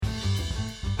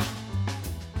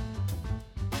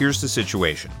Here's the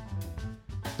situation.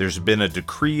 There's been a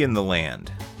decree in the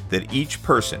land that each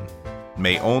person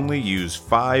may only use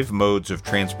 5 modes of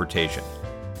transportation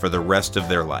for the rest of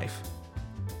their life.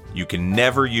 You can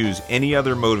never use any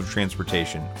other mode of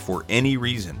transportation for any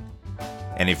reason,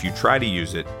 and if you try to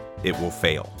use it, it will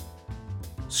fail.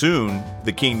 Soon,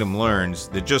 the kingdom learns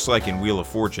that just like in Wheel of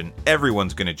Fortune,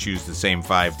 everyone's going to choose the same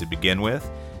 5 to begin with.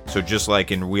 So just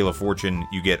like in Wheel of Fortune,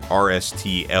 you get R, S,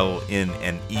 T, L, N,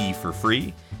 and E for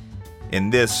free. In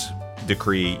this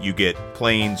decree, you get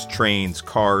planes, trains,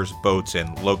 cars, boats,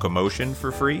 and locomotion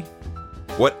for free.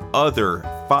 What other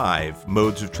 5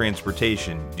 modes of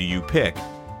transportation do you pick,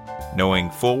 knowing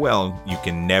full well you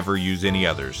can never use any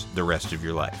others the rest of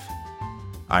your life?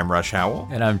 I'm Rush Howell.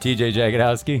 And I'm TJ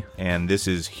Jagodowski. And this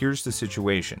is Here's the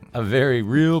Situation. A very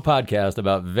real podcast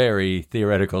about very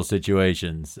theoretical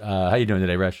situations. How you doing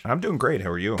today, Rush? I'm doing great. How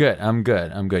are you? Good. I'm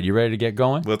good. You ready to get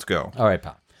going? Let's go. All right,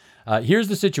 pal. Here's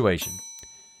the situation.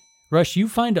 Rush, you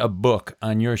find a book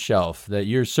on your shelf that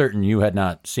you're certain you had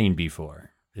not seen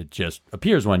before. It just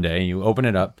appears one day. You open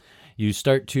it up. You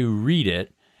start to read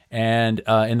it. And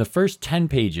in the first 10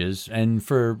 pages, and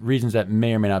for reasons that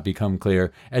may or may not become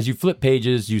clear, as you flip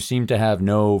pages, you seem to have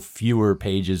no fewer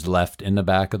pages left in the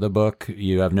back of the book.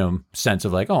 You have no sense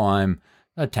of like, oh, I'm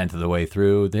a 10th of the way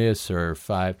through this or a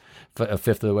 5th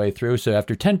of the way through. So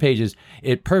after 10 pages,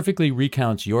 it perfectly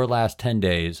recounts your last 10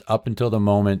 days up until the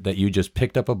moment that you just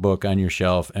picked up a book on your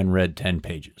shelf and read 10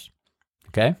 pages.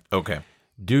 Okay? Okay.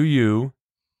 Do you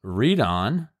read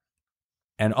on?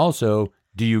 And also,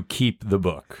 do you keep the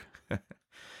book?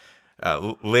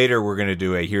 Later, we're going to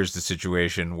do a Here's the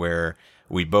Situation where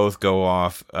we both go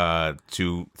off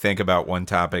to think about one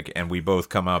topic, and we both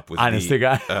come up with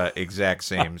the exact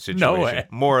same situation. No way.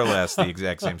 More or less the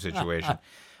exact same situation.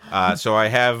 So I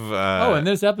have... and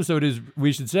this episode is,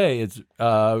 we should say, it's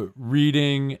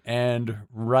reading and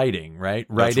writing, right?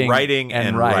 Writing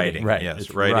and writing. Right. Yes,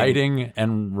 it's writing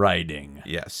and writing.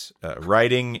 Yes.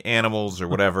 Writing animals or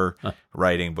whatever,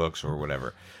 writing books or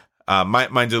whatever.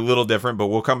 Mine's a little different, but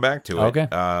we'll come back to it.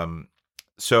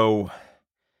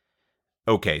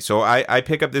 Okay. So I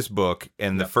pick up this book,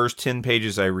 and the first 10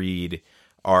 pages I read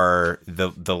are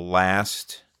the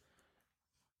last...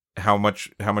 How much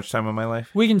time of my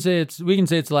life? We can say it's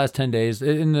the last 10 days.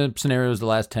 In the scenario, it's the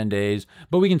last 10 days,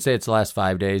 but we can say it's the last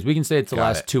 5 days. We can say it's the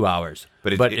last 2 hours.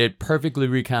 But it perfectly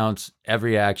recounts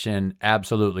every action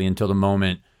absolutely until the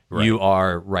moment you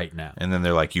are right now. And then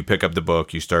they're like, you pick up the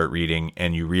book, you start reading,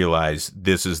 and you realize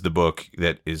this is the book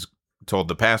that is told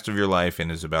the past of your life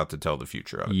and is about to tell the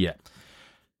future of it.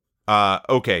 Yeah.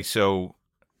 Okay, so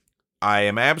I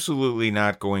am absolutely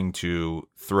not going to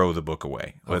throw the book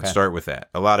away. Let's start with that.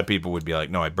 A lot of people would be like,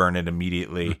 no, I burn it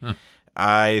immediately.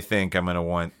 I think I'm going to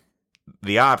want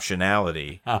the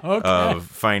optionality of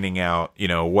finding out,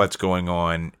 what's going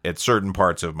on at certain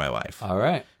parts of my life. All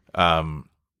right.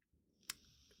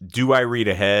 Do I read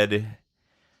ahead?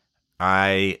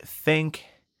 I think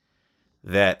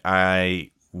that I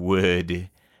would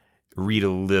read a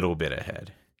little bit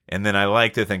ahead. And then I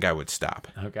like to think I would stop.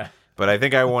 Okay. But I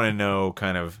think I want to know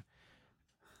kind of,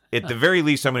 at the very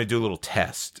least, I'm going to do a little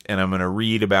test, and I'm going to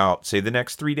read about, say, the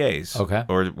next 3 days. Okay.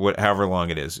 Or however long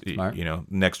it is, Smart.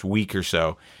 Next week or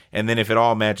so. And then if it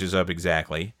all matches up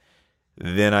exactly,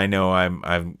 then I know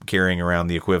I'm carrying around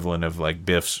the equivalent of like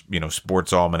Biff's,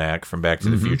 sports almanac from Back to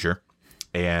the Future.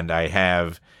 And I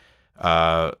have,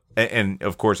 and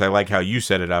of course, I like how you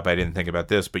set it up. I didn't think about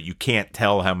this, but you can't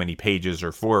tell how many pages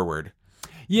are forward.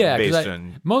 Yeah,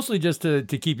 mostly just to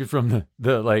keep you from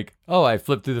the like, oh, I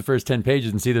flipped through the first 10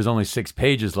 pages and see there's only 6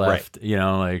 pages left.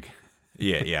 Right.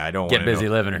 Yeah, I don't get busy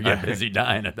living or get busy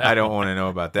dying at that. I don't want to know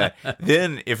about that.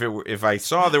 Then if I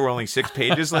saw there were only 6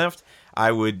 pages left,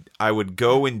 I would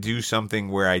go and do something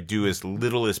where I do as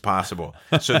little as possible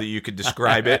so that you could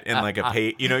describe it in like a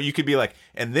page. You could be like,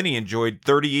 and then he enjoyed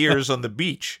 30 years on the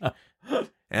beach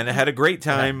and had a great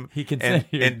time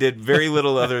and did very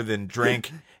little other than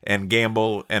drink and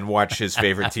gamble and watch his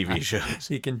favorite TV shows.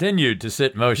 He continued to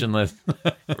sit motionless.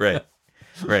 Right.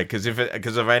 Because if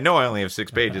I know I only have 6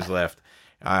 pages left,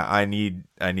 I need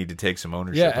to take some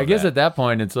ownership. Yeah, I guess at that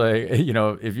point it's like,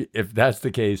 if that's the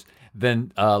case,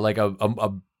 then like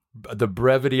the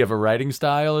brevity of a writing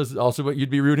style is also what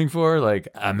you'd be rooting for. Like,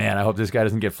 man, I hope this guy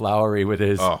doesn't get flowery with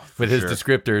his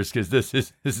descriptors, because this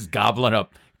is gobbling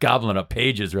up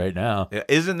pages right now.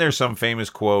 Isn't there some famous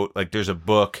quote? Like, there's a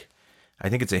book. I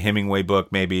think it's a Hemingway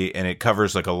book, maybe, and it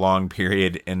covers like a long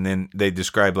period, and then they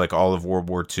describe like all of World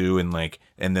War II,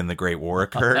 and then the Great War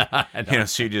occurred.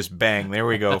 So you just bang, there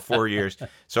we go, 4 years.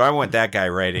 So I want that guy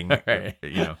writing,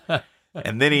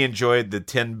 and then he enjoyed the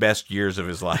 10 best years of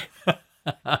his life.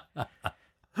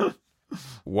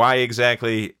 Why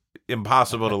exactly?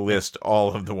 Impossible to list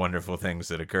all of the wonderful things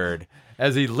that occurred.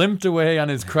 As he limped away on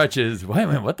his crutches, wait a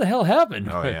minute, what the hell happened?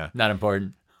 Oh, yeah. Not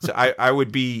important. So I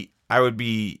would be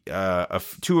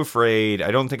too afraid.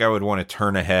 I don't think I would want to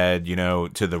turn ahead,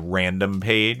 to the random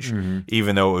page,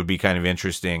 even though it would be kind of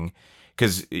interesting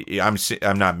because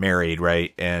I'm not married,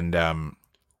 right? And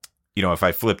if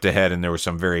I flipped ahead and there was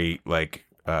some very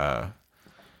a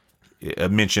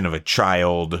mention of a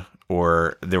child,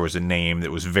 or there was a name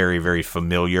that was very, very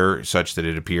familiar, such that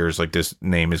it appears like this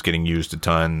name is getting used a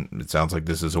ton. It sounds like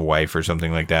this is a wife or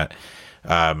something like that.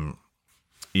 I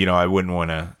wouldn't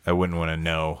want to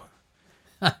know.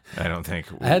 I don't think.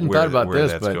 I hadn't thought about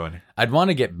this, but going. I'd want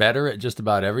to get better at just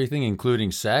about everything,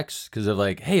 including sex, because of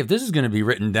hey, if this is going to be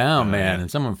written down, man,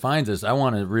 and someone finds this, I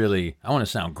want to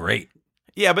sound great.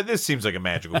 Yeah, but this seems like a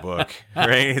magical book,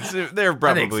 right? They're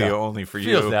probably only for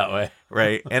you. Feels that way,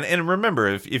 right? And remember,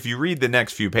 if you read the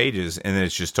next few pages and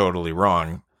it's just totally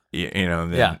wrong,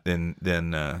 then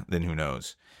who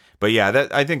knows? But yeah,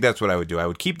 I think that's what I would do. I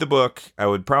would keep the book. I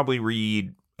would probably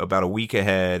read about a week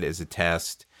ahead as a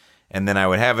test, and then I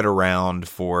would have it around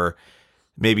for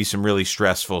maybe some really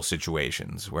stressful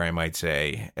situations where I might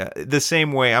say the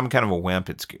same way I'm kind of a wimp.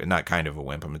 It's not kind of a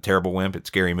wimp. I'm a terrible wimp at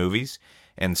scary movies.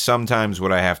 And sometimes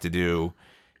what I have to do,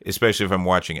 especially if I'm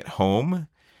watching at home,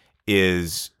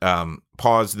 is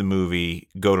pause the movie,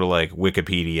 go to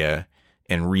Wikipedia,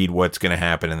 and read what's going to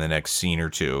happen in the next scene or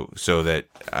two, so that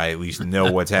I at least know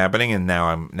what's happening, and now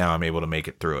I'm able to make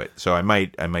it through it. So I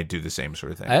might do the same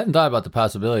sort of thing. I hadn't thought about the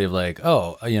possibility of I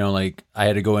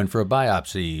had to go in for a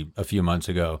biopsy a few months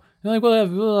ago. They're like,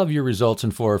 we'll have your results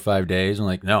in 4 or 5 days. I'm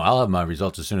like, no, I'll have my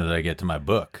results as soon as I get to my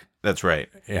book. That's right.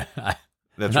 Yeah.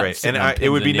 That's right. And it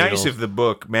would be nice if the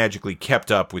book magically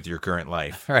kept up with your current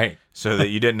life. Right. So that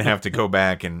you didn't have to go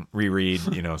back and reread,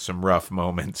 some rough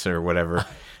moments or whatever,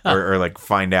 or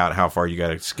find out how far you got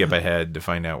to skip ahead to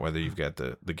find out whether you've got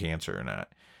the cancer or not.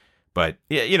 But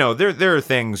yeah, there are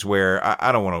things where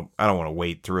I don't want to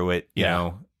wait through it, you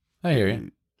know. I hear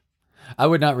you. I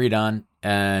would not read on,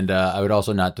 and I would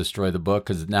also not destroy the book,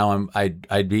 because now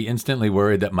I'd be instantly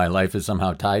worried that my life is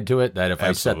somehow tied to it. That if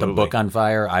I set the book on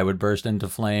fire, I would burst into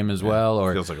flame as well.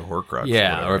 Or feels like a Horcrux.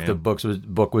 Yeah, or if the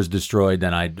book was destroyed,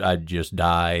 then I'd just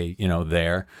die,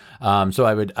 there. So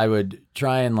I would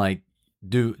try and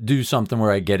do something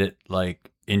where I get it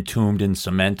entombed in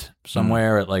cement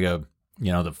somewhere at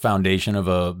the foundation of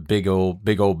a big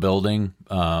old building.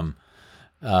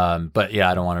 But yeah,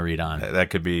 I don't want to read on. That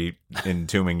could be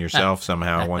entombing yourself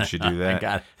somehow once you do that.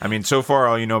 Got it. I mean, so far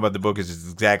all you know about the book is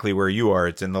it's exactly where you are.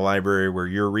 It's in the library where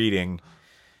you're reading.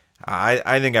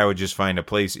 I think I would just find a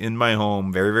place in my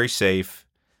home, very, very safe.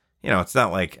 It's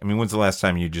not when's the last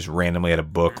time you just randomly had a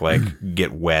book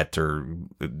get wet or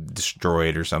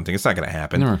destroyed or something? It's not going to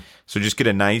happen. No. So just get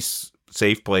a nice,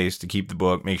 safe place to keep the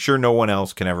book. Make sure no one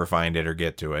else can ever find it or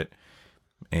get to it.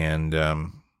 And,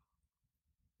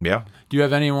 yeah. Do you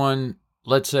have anyone,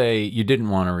 let's say you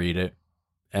didn't want to read it,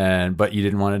 but you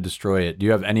didn't want to destroy it. Do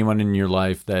you have anyone in your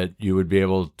life that you would be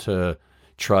able to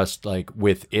trust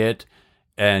with it?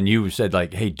 And you said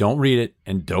hey, don't read it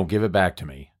and don't give it back to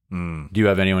me. Do you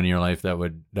have anyone in your life that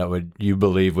would you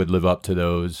believe would live up to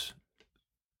those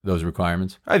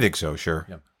requirements? I think so. Sure.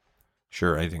 Yep.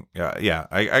 Sure. I think, yeah,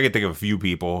 I can think of a few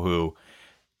people who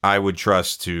I would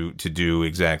trust to do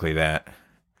exactly that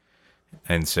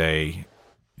and say,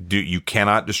 you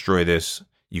cannot destroy this.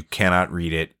 You cannot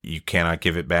read it. You cannot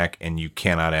give it back, and you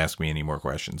cannot ask me any more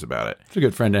questions about it. It's a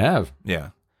good friend to have. Yeah,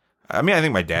 I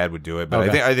think my dad would do it, but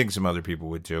okay. I think some other people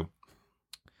would too.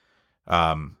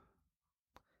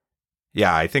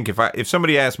 Yeah, I think if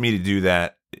somebody asked me to do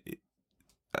that,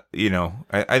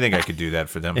 I think I could do that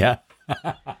for them. Yeah.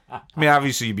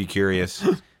 Obviously you'd be curious,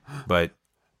 but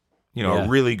a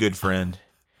really good friend.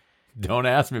 Don't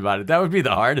ask me about it. That would be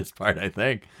the hardest part, I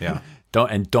think. Yeah.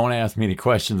 Don't ask me any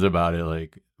questions about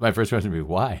it. My first question would be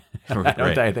why.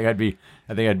 I think I'd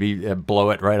be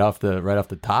blow it right off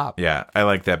the top. Yeah, I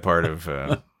like that part of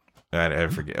I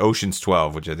forget Ocean's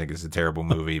 12, which I think is a terrible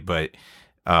movie, but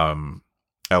I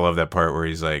love that part where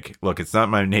he's like, "Look, it's not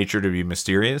my nature to be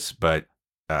mysterious, but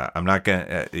I'm not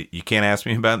gonna. You can't ask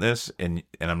me about this, and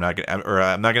I'm not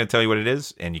gonna tell you what it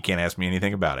is, and you can't ask me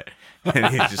anything about it." And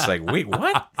he's just like, "Wait,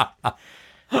 what?"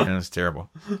 And it's terrible.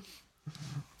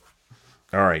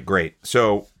 All right, great.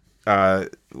 So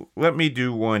let me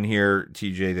do one here,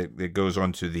 TJ, that goes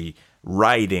on to the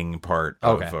writing part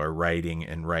of writing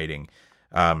and writing.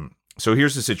 So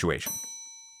here's the situation.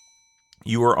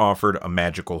 You are offered a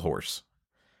magical horse.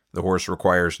 The horse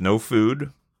requires no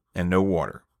food and no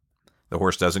water. The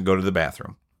horse doesn't go to the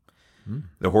bathroom.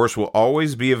 The horse will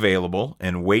always be available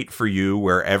and wait for you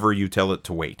wherever you tell it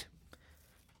to wait.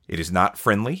 It is not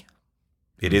friendly.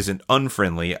 It isn't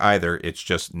unfriendly either. It's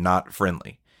just not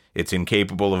friendly. It's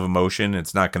incapable of emotion.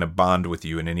 It's not going to bond with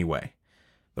you in any way.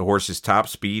 The horse's top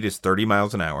speed is 30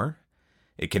 miles an hour.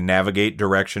 It can navigate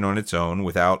direction on its own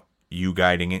without you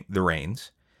guiding the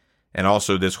reins. And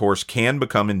also, this horse can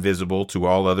become invisible to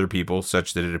all other people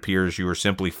such that it appears you are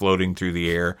simply floating through the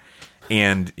air,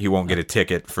 and he won't get a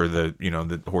ticket for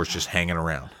the horse just hanging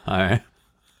around. All right.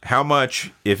 How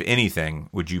much, if anything,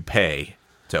 would you pay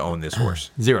to own this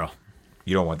horse? 0.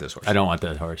 You don't want this horse. I don't want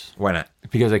that horse. Why not?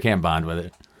 Because I can't bond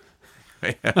with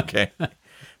it. Okay.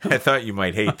 I thought you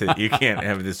might hate that you can't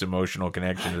have this emotional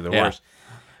connection to the Yeah. horse.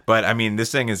 But, I mean,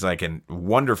 this thing is like a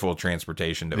wonderful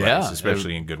transportation device, Yeah.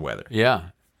 especially in good weather.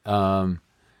 Yeah. I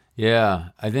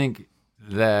think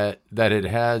that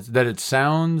it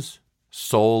sounds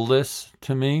soulless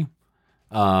to me.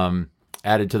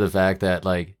 Added to the fact that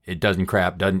like it doesn't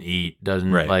crap, doesn't eat,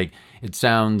 doesn't Right. like it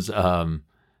sounds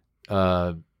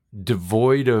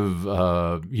devoid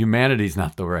of humanity's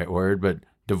not the right word, but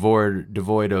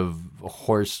devoid of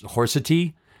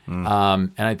horsity. And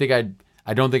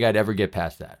I don't think I'd ever get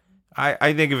past that.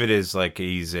 I think of it as like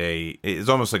it's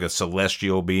almost like a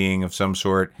celestial being of some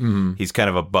sort. Mm-hmm. He's kind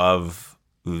of above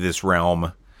this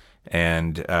realm,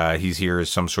 and he's here as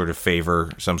some sort of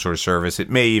favor, some sort of service. It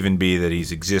may even be that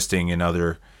he's existing in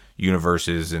other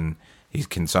universes, and he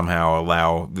can somehow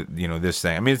allow this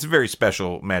thing. I mean, it's a very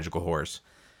special, magical horse.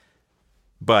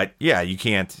 But yeah, you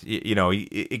can't.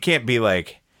 It can't be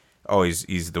like, oh,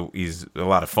 he's a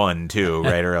lot of fun too,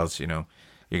 right? Or else you're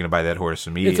going to buy that horse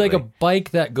immediately. It's like a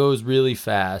bike that goes really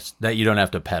fast that you don't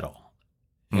have to pedal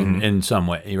in some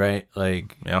way, right?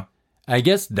 Like, yeah. I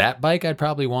guess that bike I'd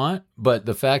probably want, but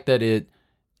the fact that it,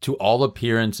 to all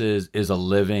appearances, is a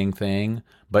living thing,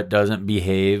 but doesn't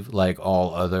behave like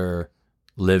all other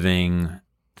living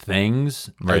things,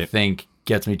 Right. I think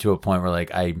gets me to a point where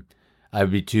like I'd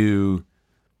be too,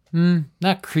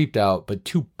 not creeped out, but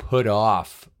too put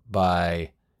off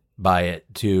by it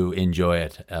to enjoy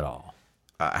it at all.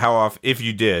 How often, if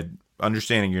you did,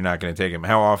 understanding you're not going to take him,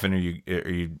 how often are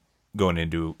you going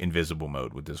into invisible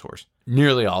mode with this horse?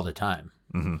 Nearly all the time.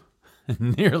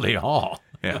 Mm-hmm. Nearly all.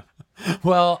 Yeah.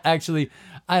 Well, actually,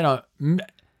 I don't.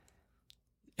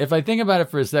 If I think about it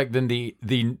for a sec, then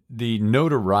the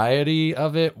notoriety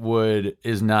of it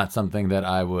is not something that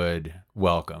I would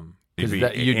welcome, because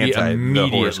you'd be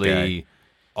immediately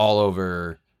all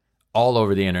over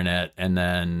the internet, and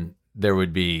then there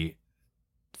would be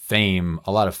a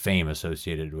lot of fame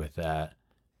associated with that.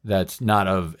 That's not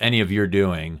of any of your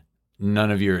doing,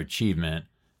 none of your achievement.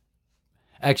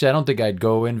 Actually, I don't think I'd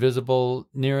go invisible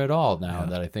near at all now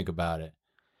that I think about it.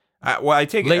 I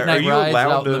take Late it. night Are you rides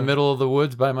allowed out in to? the middle of the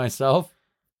woods by myself,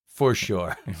 for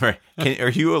sure. Right. Are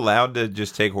you allowed to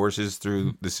just take horses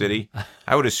through the city?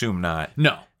 I would assume not.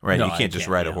 No, Right. no, You can't just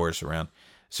ride a horse around.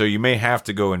 So you may have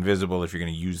to go invisible if you're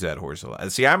going to use that horse a lot.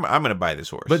 See, I'm going to buy this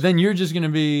horse. But then you're just going to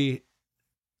be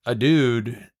a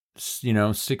dude,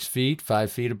 6 feet,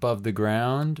 5 feet above the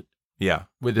ground, yeah,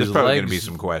 with there's his probably legs going to be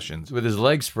some questions. with his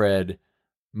legs spread,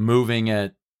 moving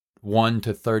at 1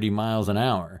 to 30 miles an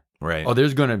hour. Right. Oh,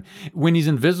 when he's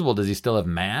invisible, does he still have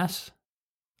mass?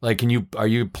 Like, are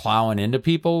you plowing into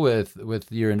people with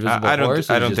your invisible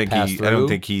horse? I don't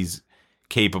think he's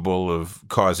capable of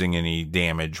causing any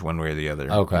damage one way or the other.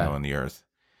 On the earth.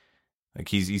 Like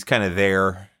he's kind of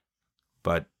there,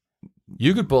 but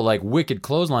you could pull like wicked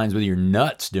clotheslines with your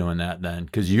nuts doing that then,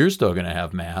 because you're still going to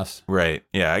have mass. right.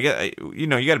 Yeah. You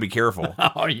got to be careful.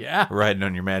 Oh yeah. Riding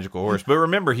on your magical horse. But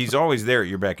remember, he's always there at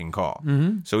your beck and call.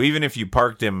 Mm-hmm. So even if you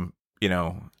parked him,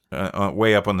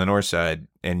 way up on the north side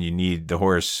and you need the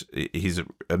horse, he's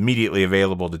immediately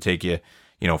available to take you,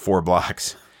 4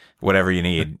 blocks, whatever you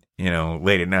need.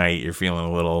 Late at night, you're feeling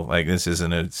a little like this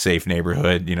isn't a safe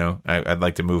neighborhood. I'd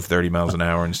like to move 30 miles an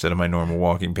hour instead of my normal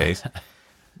walking pace.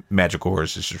 Magical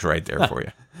horse is just right there for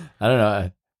you. I don't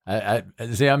know.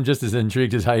 I see. I'm just as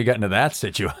intrigued as how you got into that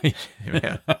situation.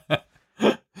 Yeah.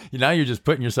 Now you're just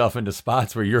putting yourself into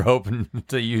spots where you're hoping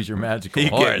to use your magical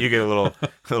horse. You get a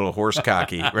little horse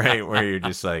cocky, right? Where you're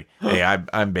just like, hey,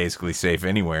 I'm basically safe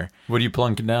anywhere. What are you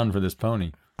plunking down for this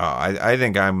pony? I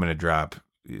think I'm going to drop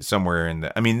somewhere in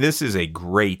the. I mean, this is a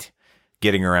great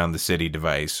getting around the city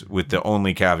device, with the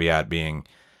only caveat being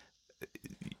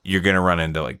you're going to run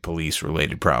into like police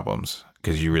related problems,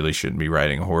 because you really shouldn't be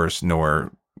riding a horse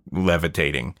nor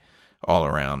levitating all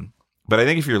around. But I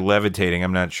think if you're levitating,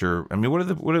 I'm not sure. I mean,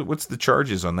 what's the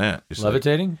charges on that? Just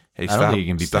levitating? Like, hey, I don't think you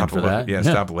can be pinned for that. Yeah,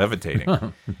 stop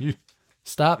levitating. You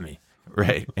stop me.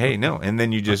 Right. Hey, no. And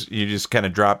then you just kind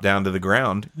of drop down to the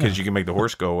ground because you can make the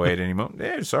horse go away at any moment.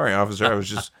 Hey, sorry, officer. I was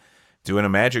just doing a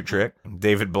magic trick.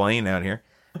 David Blaine out here.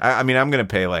 I mean, I'm going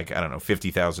to pay like, I don't know,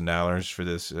 $50,000 for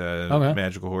this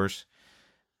magical horse.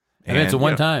 And it's a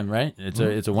one-time, right?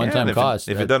 It's a one-time cost.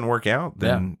 If it doesn't work out,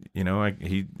 then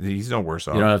he's no worse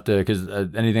off. You don't have to, because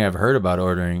anything I've heard about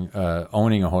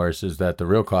owning a horse is that the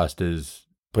real cost is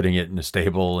putting it in a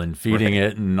stable and feeding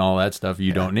it and all that stuff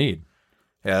you don't need.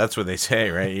 Yeah, that's what they say,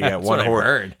 right? You got one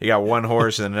horse. You got one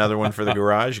horse and another one for the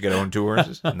garage. You got to own two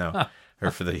horses. No,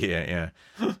 or for the yeah.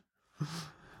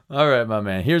 All right, my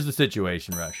man. Here's the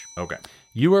situation, Rush. Okay.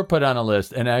 You were put on a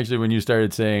list, and actually, when you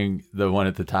started saying the one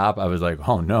at the top, I was like,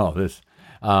 "Oh no, this."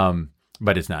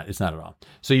 But it's not. It's not at all.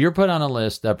 So you're put on a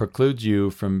list that precludes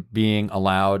you from being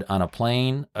allowed on a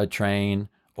plane, a train,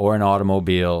 or an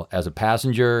automobile as a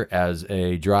passenger, as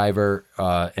a driver,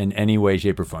 in any way,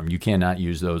 shape, or form. You cannot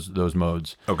use those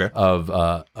modes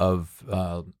of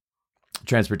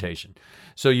transportation.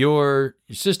 So your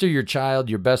sister, your child,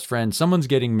 your best friend, someone's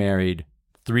getting married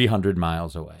 300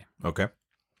 miles away. Okay.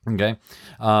 Okay.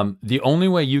 The only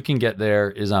way you can get there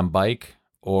is on bike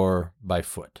or by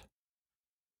foot.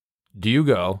 Do you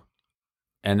go?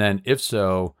 And then if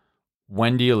so,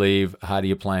 when do you leave? How do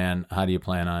you plan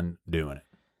on doing it?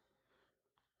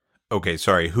 Okay,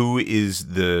 sorry. Who's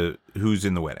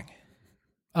in the wedding?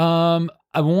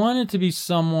 I want it to be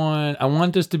someone. I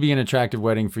want this to be an attractive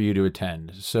wedding for you to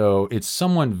attend. So it's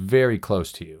someone very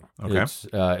close to you. Okay.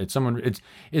 It's someone.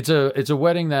 It's a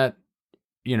wedding that,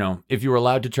 you know, if you were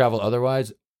allowed to travel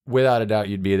otherwise, without a doubt,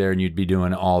 you'd be there and you'd be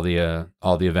doing all the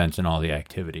events and all the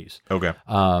activities. Okay.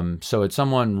 So it's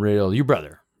someone real. Your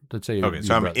brother. Let's say. Okay.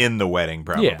 So I'm in the wedding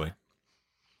probably. Yeah.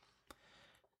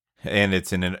 And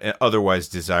it's in an otherwise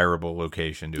desirable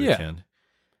location to attend.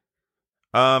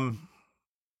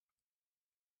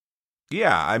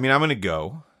 Yeah, I mean, I'm going to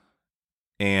go,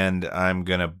 and I'm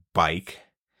going to bike.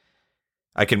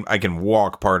 I can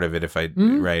walk part of it if I,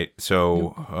 right?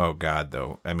 So, oh God,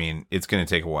 though. I mean, it's going to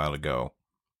take a while to go.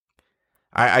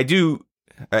 I'm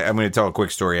going to tell a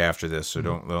quick story after this, so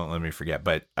don't let me forget.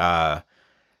 But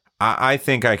I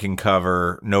think I can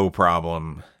cover, no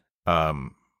problem,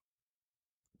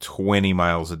 20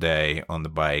 miles a day on the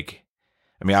bike.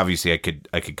 I mean, obviously I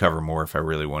could cover more if I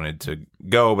really wanted to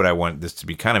go, but I want this to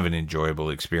be kind of an enjoyable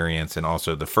experience. And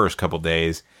also the first couple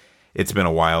days, it's been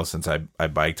a while since I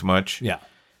biked much. Yeah.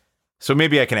 So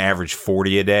maybe I can average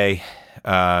 40 a day.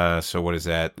 So what is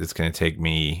that? It's going to take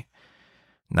me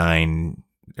 9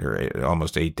 or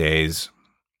almost 8 days.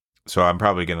 So I'm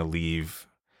probably going to leave.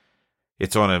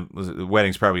 The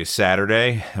wedding's probably a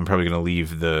Saturday. I'm probably going to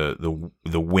leave the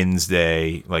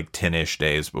Wednesday, like 10-ish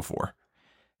days before.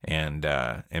 And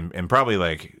probably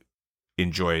like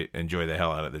enjoy the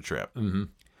hell out of the trip. Mm-hmm.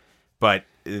 But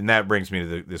and that brings me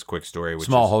to this quick story. Which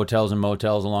Small hotels and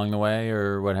motels along the way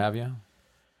or what have you?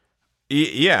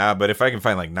 Yeah, but if I can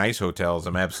find like nice hotels,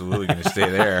 I'm absolutely going to stay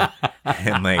there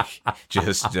and like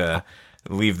just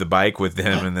leave the bike with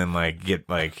them and then like get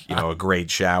like, you know, a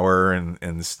great shower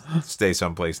and stay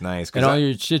someplace nice. And all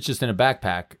your shit's just in a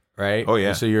backpack, right? Oh,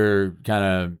 yeah. So you're kind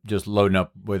of just loading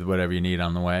up with whatever you need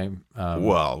on the way.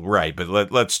 Well, right.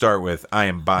 But let's start with I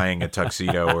am buying a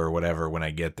tuxedo or whatever when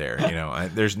I get there. You know,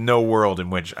 there's no world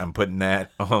in which I'm putting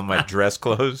that on my dress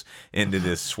clothes into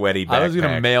this sweaty backpack. I was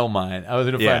going to mail mine. I was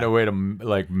going to find a way to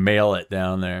like mail it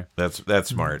down there. That's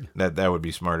smart. That would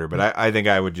be smarter. But I think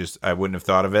I wouldn't have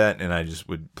thought of it, and I just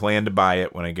would plan to buy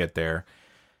it when I get there.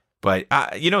 But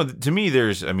you know, to me,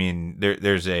 there's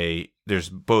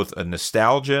both a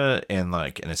nostalgia and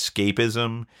like an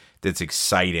escapism that's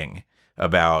exciting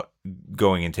about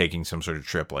going and taking some sort of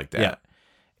trip like that. Yeah.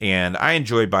 And I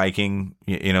enjoy biking,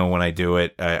 you know, when I do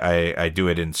it. I do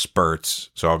it in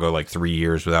spurts. So I'll go like 3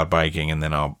 years without biking, and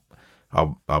then I'll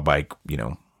bike, you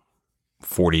know,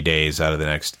 40 days out of the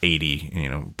next 80, you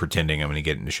know, pretending I'm going to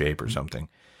get into shape or something.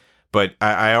 But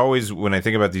I always, when I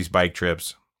think about these bike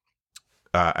trips,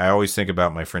 I always think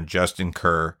about my friend Justin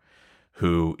Kerr,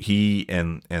 who he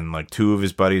and like 2 of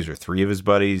his buddies or 3 of his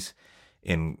buddies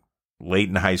late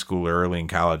in high school or early in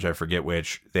college, I forget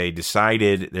which, they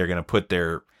decided they're going to put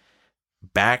their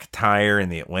back tire in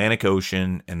the Atlantic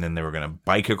Ocean, and then they were going to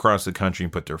bike across the country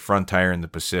and put their front tire in the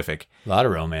Pacific. A lot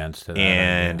of romance to that.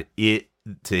 And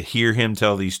to hear him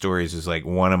tell these stories is like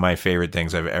one of my favorite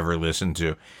things I've ever listened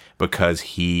to, because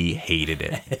he hated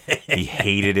it. He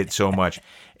hated it so much.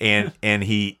 And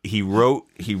he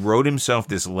wrote himself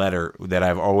this letter that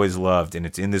I've always loved, and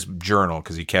it's in this journal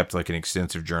because he kept like an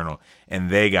extensive journal, and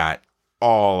they got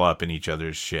all up in each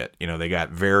other's shit. You know, they got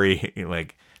very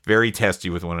testy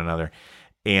with one another,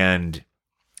 and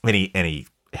he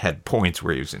had points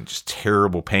where he was in just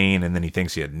terrible pain, and then he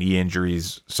thinks he had knee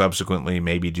injuries subsequently,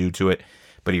 maybe due to it.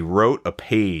 But he wrote a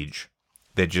page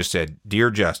that just said, "Dear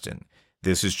Justin,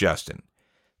 this is Justin.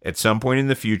 At some point in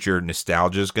the future,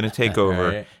 nostalgia is going to take over,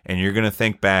 Right. and you're going to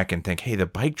think back and think, hey, the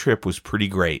bike trip was pretty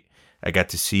great. I got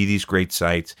to see these great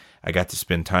sights. I got to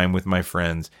spend time with my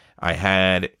friends. I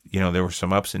had, there were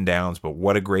some ups and downs, but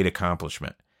what a great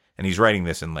accomplishment." And he's writing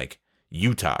this in like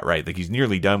Utah, right? Like he's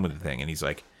nearly done with the thing. And he's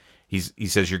like, he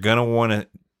says, you're going to want to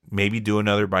maybe do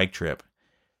another bike trip.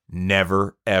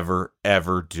 Never, ever,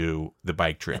 ever do the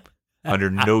bike trip.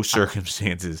 Under no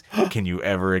circumstances can you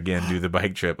ever again do the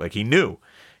bike trip. Like he knew,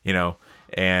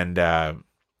 and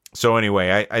so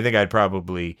anyway, I think I'd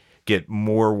probably get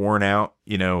more worn out.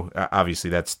 Obviously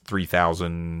that's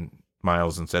 3,000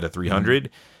 miles instead of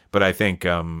 300, but I think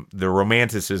the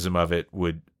romanticism of it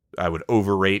I would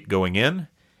overrate going in,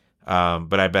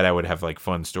 but I bet I would have like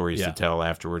fun stories to tell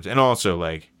afterwards, and also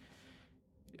like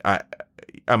I'm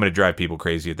gonna drive people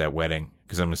crazy at that wedding.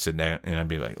 Because I'm gonna sit down and I'd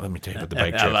be like, "Let me take you with the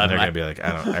bike trip," and they're gonna be like,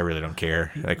 "I really don't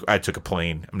care. Like, I took a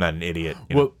plane. I'm not an idiot."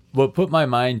 What put my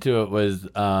mind to it was,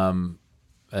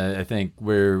 I think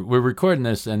we're recording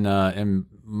this in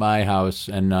my house,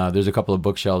 and there's a couple of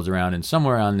bookshelves around, and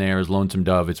somewhere on there is Lonesome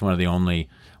Dove. It's one of the only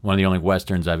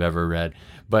westerns I've ever read.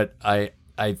 But I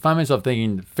find myself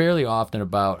thinking fairly often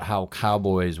about how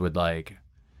cowboys would like,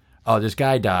 "Oh, this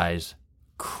guy dies.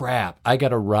 Crap, I got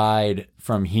to ride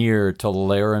from here to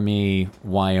Laramie,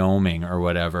 Wyoming or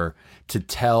whatever to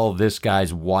tell this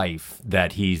guy's wife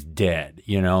that he's dead,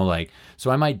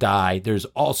 so I might die. There's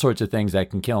all sorts of things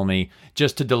that can kill me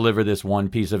just to deliver this one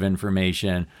piece of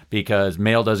information because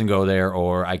mail doesn't go there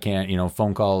or I can't,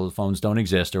 phones don't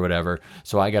exist or whatever.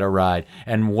 So I got to ride."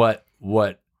 And what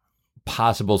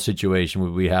possible situation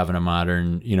would we have in a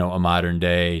modern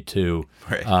day to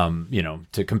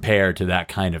to compare to that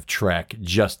kind of trek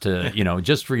just to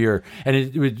just for your, and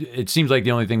it seems like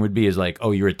the only thing would be is like, oh,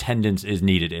 your attendance is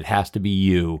needed, it has to be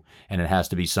you, and it has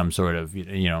to be some sort of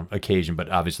occasion, but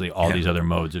obviously all these other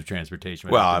modes of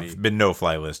transportation I've been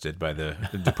no-fly listed by the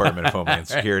Department of Homeland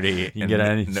Security. You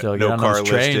and no get on car those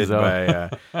trains, listed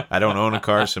though. by I don't own a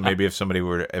car, so maybe if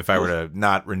I were to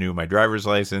not renew my driver's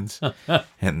license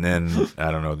and then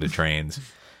I don't know the trains.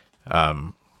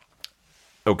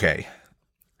 Okay.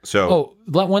 So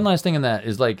one last thing in that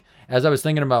is like, as I was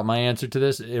thinking about my answer to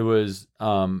this, it was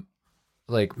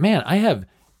like, man, I have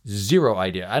zero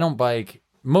idea. I don't bike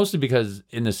mostly because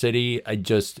in the city, I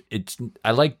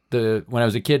like when I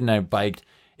was a kid and I biked,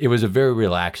 it was a very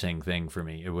relaxing thing for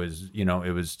me. It was,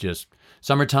 it was just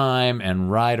summertime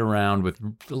and ride around with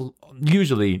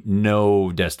usually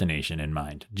no destination in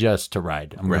mind, just to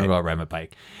ride. I'm going to go out ride my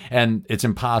bike. And it's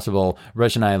impossible.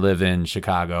 Rush and I live in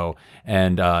Chicago,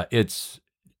 and it's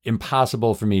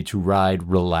impossible for me to ride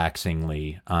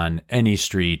relaxingly on any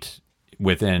street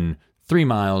within 3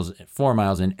 miles, 4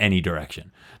 miles in any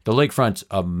direction. The lakefront's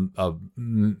a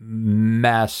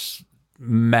mass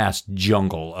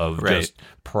jungle of just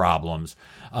problems.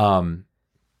 Where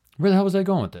the hell was I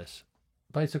going with this?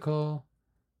 Bicycle.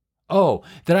 Oh,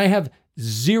 that I have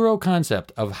zero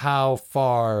concept of how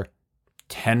far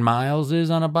 10 miles is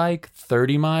on a bike,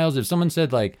 30 miles. If someone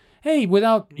said like, hey,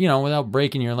 without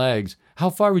breaking your legs, how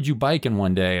far would you bike in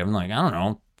one day? I'm like, I don't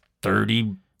know,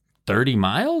 30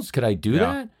 miles? Could I do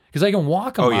that? Because I can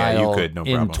walk a mile you could, no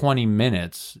in problem. 20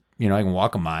 minutes. I can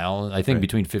walk a mile, I think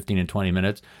between 15 and 20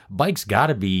 minutes. Bike's got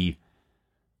to be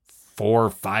 4 or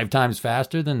 5 times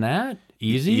faster than that.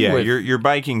 Easy. Yeah, your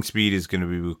biking speed is going to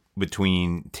be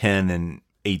between 10 and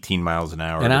 18 miles an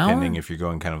hour, depending if you're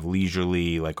going kind of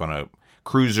leisurely, like on a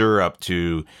cruiser, up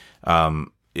to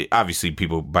obviously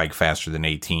people bike faster than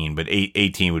 18, but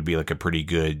 18 would be like a pretty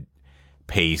good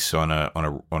pace on a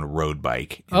road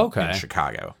bike in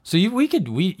Chicago. So we could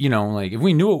like if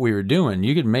we knew what we were doing,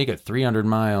 you could make a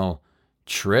 300-mile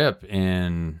trip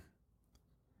in.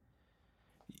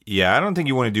 Yeah, I don't think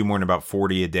you want to do more than about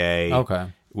 40 a day.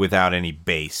 Okay. Without any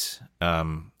base.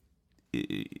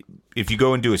 If you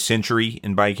go and do a century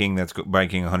in biking, that's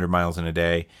biking 100 miles in a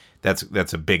day. That's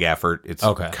a big effort. It's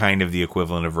kind of the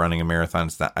equivalent of running a marathon.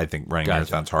 I think running a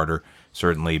marathon's harder,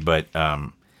 certainly, but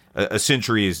a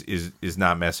century is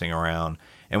not messing around.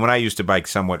 And when I used to bike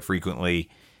somewhat frequently,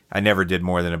 I never did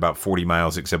more than about 40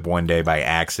 miles, except one day by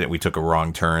accident. We took a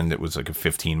wrong turn that was like a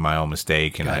 15-mile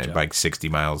mistake, and I biked 60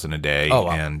 miles in a day. Oh,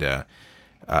 wow. And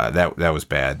that was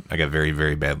bad. I got very,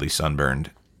 very badly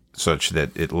sunburned, such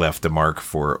that it left a mark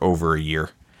for over a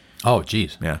year. Oh,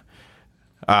 geez. Yeah.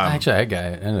 Actually, that guy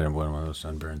ended up with one of those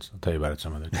sunburns. I'll tell you about it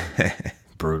some other time.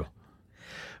 Brutal.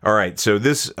 All right. So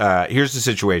this here's the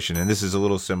situation, and this is a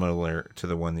little similar to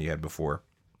the one that you had before.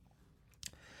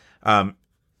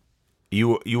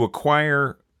 you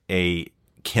acquire a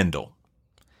Kindle,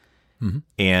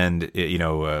 and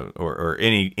or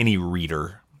any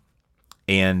reader,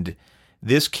 and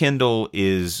this Kindle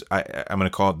is I'm going to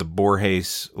call it the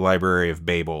Borges Library of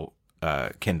Babel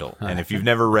Kindle. And if you've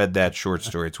never read that short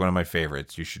story, it's one of my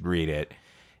favorites. You should read it.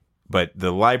 But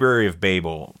the Library of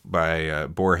Babel by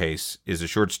Borges is a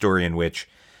short story in which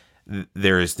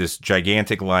there is this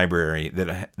gigantic library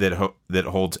that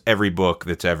holds every book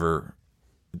that's ever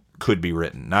could be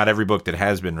written. Not every book that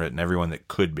has been written, everyone that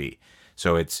could be.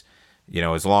 So it's,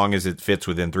 as long as it fits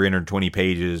within 320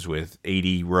 pages with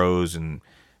 80 rows and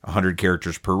 100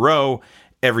 characters per row,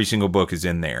 every single book is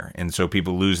in there. And so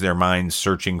people lose their minds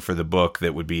searching for the book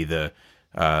that would be the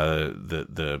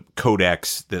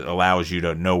codex that allows you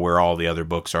to know where all the other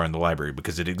books are in the library,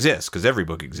 because it exists, because every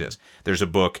book exists. There's a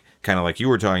book, kind of like you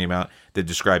were talking about, that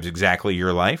describes exactly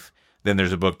your life. Then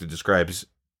there's a book that describes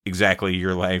exactly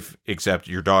your life, except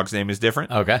your dog's name is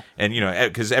different. Okay. And,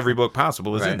 because every book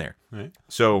possible is in there. Right.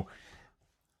 So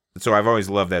I've always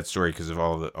loved that story because of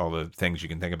all the things you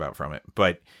can think about from it.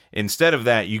 But instead of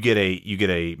that, you get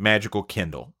a magical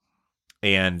Kindle,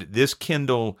 and this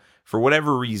Kindle, for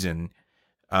whatever reason,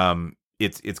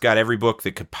 it's got every book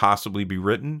that could possibly be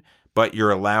written, but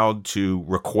you're allowed to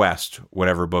request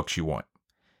whatever books you want.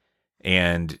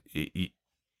 And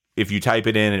if you type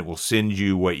it in, it will send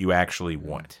you what you actually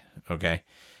want. Okay,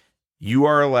 you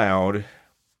are allowed,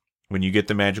 when you get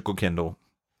the magical Kindle,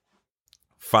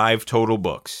 5 total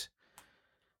books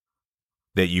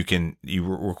that you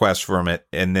request from it,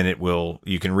 and then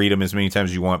you can read them as many times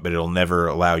as you want, but it'll never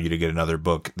allow you to get another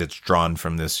book that's drawn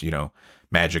from this,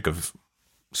 magic of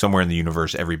somewhere in the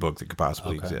universe, every book that could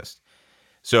possibly exist.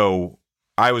 So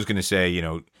I was going to say,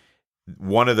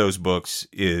 one of those books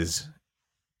is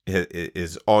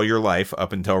all your life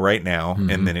up until right now,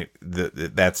 and then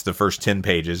that's the first 10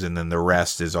 pages, and then the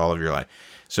rest is all of your life.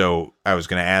 So I was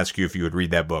going to ask you if you would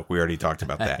read that book. We already talked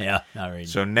about that. Yeah, not reading.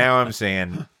 So now I'm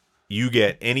saying you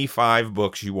get any 5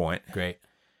 books you want. Great.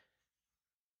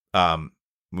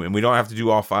 We don't have to do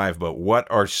all 5, but what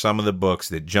are some of the books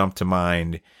that jump to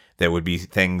mind that would be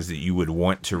things that you would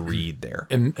want to read there?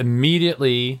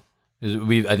 Immediately,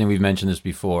 I think we've mentioned this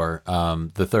before.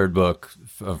 The third book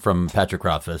from Patrick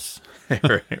Rothfuss.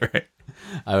 right.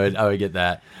 I would get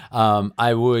that.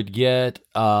 I would get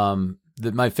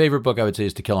my favorite book, I would say,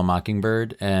 is To Kill a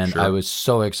Mockingbird, and Sure. I was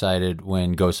so excited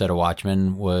when Go Set a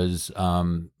Watchman was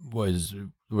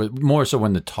more so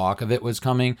when the talk of it was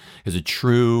coming, as a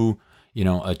true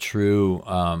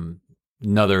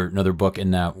another book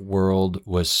in that world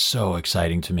was so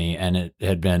exciting to me, and it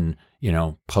had been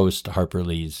post Harper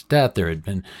Lee's death. There had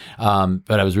been,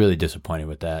 but I was really disappointed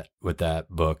with that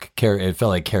book. It felt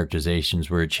like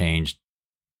characterizations were changed.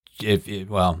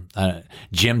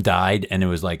 Jim died, and it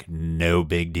was like no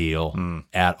big deal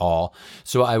at all.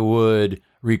 So I would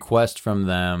request from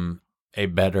them a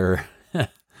better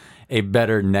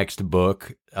next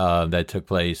book that took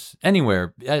place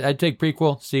anywhere. I'd take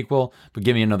prequel, sequel, but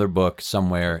give me another book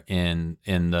somewhere in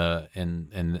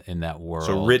that world.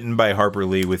 So written by Harper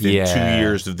Lee within 2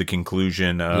 years of the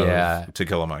conclusion of To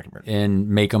Kill a Mockingbird.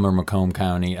 In Macomb or Macomb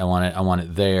County. I want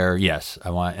it there. Yes, I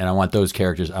want those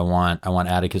characters. I want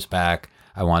Atticus back.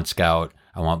 I want Scout.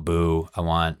 I want Boo. I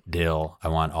want Dill. I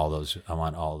want all those. I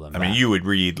want all of them. I mean, you would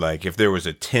read, like, if there was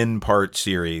a 10-part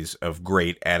series of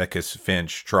great Atticus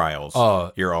Finch trials,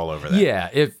 you're all over that. Yeah.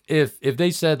 If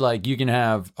they said, like, you can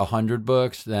have 100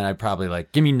 books, then I'd probably,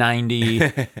 like, give me 90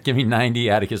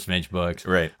 Atticus Finch books.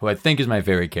 Right. Who I think is my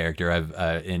favorite character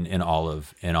in all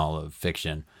of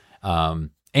fiction.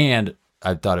 And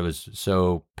I thought it was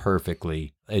so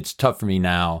perfectly. It's tough for me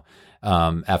now,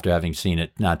 after having seen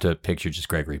it, not to picture just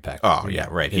Gregory Peck. Oh, yeah,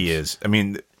 right. He is. I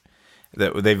mean,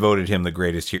 they voted him the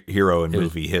greatest hero in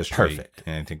movie history. Perfect.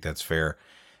 And I think that's fair.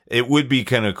 It would be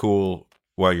kind of cool,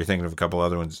 while you're thinking of a couple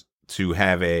other ones, to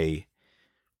have a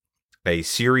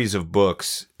series of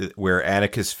books where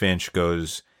Atticus Finch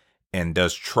goes and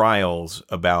does trials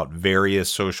about various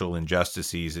social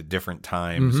injustices at different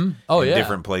times, in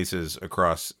different places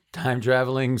across time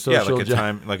traveling social,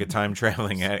 like a time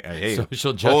traveling. Hey,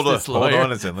 social justice lawyer. Hold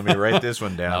on a second. Let me write this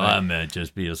one down. No, I meant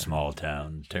just be a small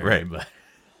town, Terry, right?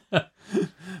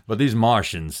 But these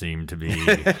Martians seem to be.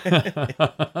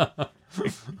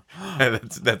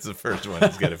 That's the first one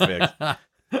he's got to fix.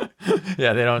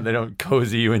 Yeah, they don't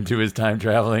cozy you into his time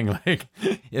traveling like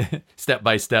step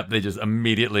by step. They just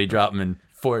immediately drop him in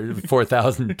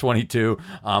 4022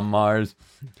 on Mars.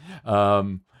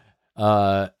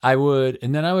 I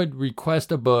would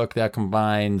request a book that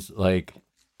combines like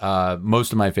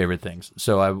most of my favorite things.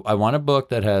 So I want a book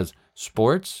that has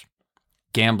sports,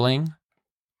 gambling,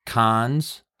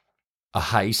 cons, a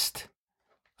heist.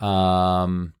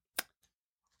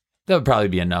 That would probably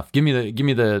be enough. Give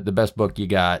me the best book you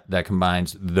got that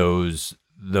combines those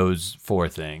four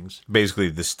things. Basically,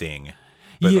 The Sting,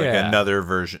 but like another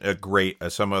version,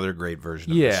 some other great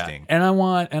version of The Sting. And I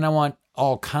want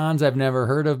all cons I've never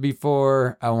heard of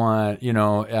before. I want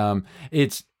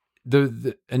it's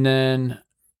and then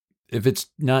if it's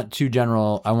not too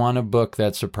general, I want a book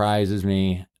that surprises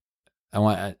me. I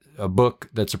want a book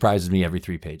that surprises me every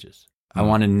 3 pages. I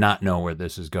want to not know where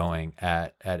this is going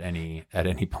at any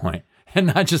point, and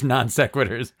not just non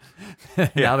sequiturs.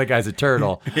 Now the guy's a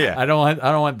turtle. Yeah, I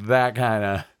don't want that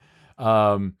kind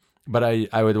of. But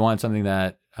I would want something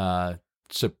that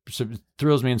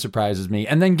thrills me and surprises me,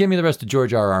 and then give me the rest of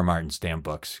George R.R. Martin's damn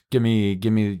books. Give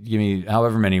me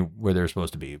however many were there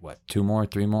supposed to be. What, 2 more,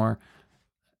 3 more?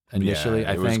 Initially,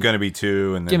 I think it was going to be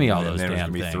 2, and then give me all those then damn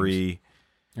it was going to be things. 3.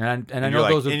 And I know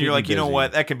those would and you're like, you know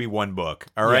what? That can be 1 book,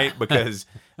 all right? Because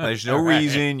there's no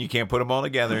reason you can't put them all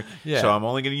together. So I'm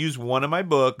only going to use one of my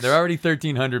books. They're already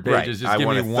 1,300 pages. Right. Just give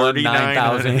me one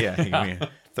 9,000. Yeah, give me a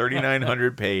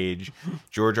 3,900 page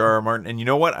George R.R. Martin. And you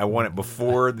know what? I want it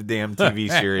before the damn TV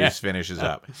series finishes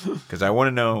up, because I want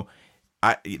to know.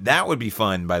 That would be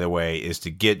fun, by the way, is to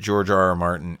get George R.R.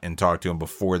 Martin and talk to him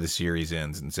before the series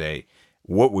ends and say,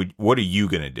 what are you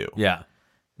going to do? Yeah.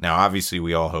 Now, obviously,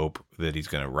 we all hope that he's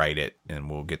going to write it,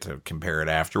 and we'll get to compare it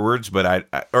afterwards. But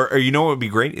or you know what would be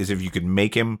great is if you could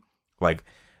make him at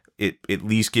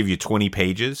least give you 20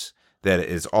 pages that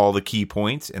is all the key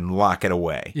points and lock it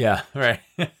away. Yeah, right.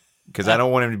 Because I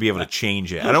don't want him to be able to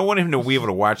change it. I don't want him to be able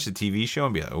to watch the TV show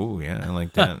and be like, "Oh yeah, I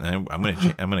like that. I'm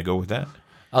gonna go with that."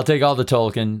 I'll take all the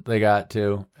Tolkien they got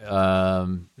too.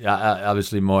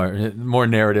 Obviously more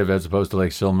narrative as opposed to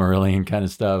like Silmarillion kind of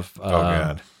stuff. Oh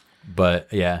God.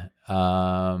 But yeah.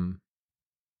 And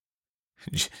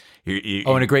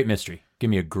a great mystery.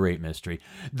 Give me a great mystery.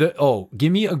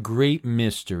 Give me a great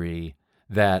mystery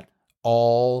that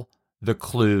all the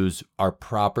clues are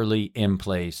properly in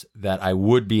place, that I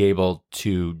would be able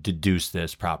to deduce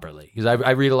this properly. Because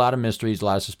I read a lot of mysteries, a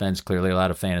lot of suspense, clearly a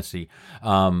lot of fantasy.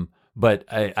 But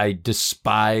I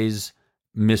despise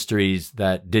mysteries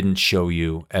that didn't show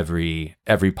you every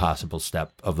possible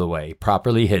step of the way,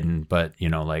 properly hidden, but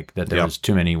like that there was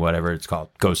too many, whatever it's called,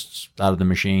 ghosts out of the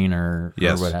machine or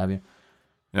what have you.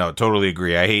 No, totally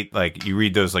agree. I hate, like, you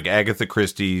read those like Agatha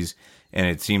Christie's and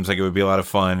it seems like it would be a lot of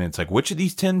fun. And it's like, which of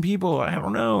these 10 people? I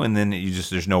don't know. And then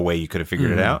there's no way you could have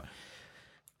figured it out.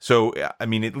 So, I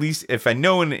mean, at least if I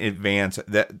know in advance,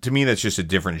 that to me, that's just a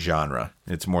different genre.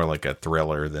 It's more like a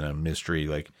thriller than a mystery.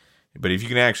 But if you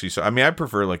can actually, I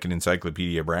prefer like an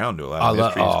Encyclopedia Brown to a lot of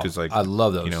mysteries, because I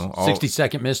love those.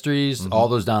 60-second mysteries, all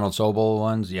those Donald Sobel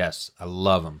ones. Yes, I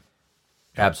love them.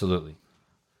 Absolutely.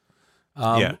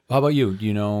 How about you? Do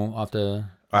you know off the?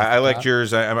 I like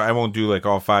yours. I won't do like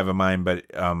all 5 of mine, but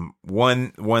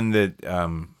one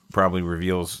that probably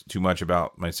reveals too much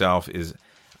about myself is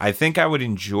I think I would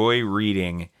enjoy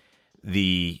reading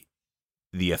the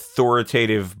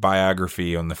authoritative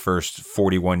biography on the first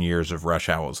 41 years of Rush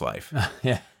Howell's life.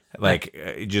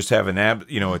 Just have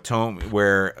a tome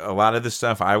where a lot of the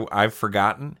stuff I've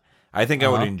forgotten. I think I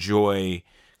would enjoy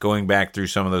going back through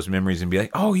some of those memories and be like,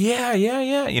 oh yeah,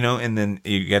 and then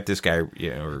you get this guy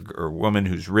or woman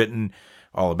who's written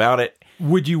all about it.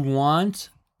 Would you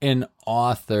want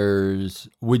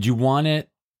would you want it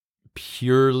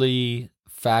purely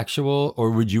factual,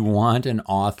 or would you want an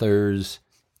author's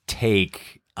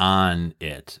take on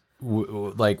it?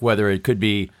 Like whether it could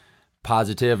be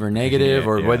positive or negative,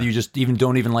 or whether you just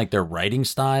don't even like their writing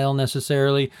style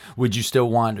necessarily. Would you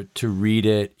still want to read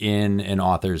it in an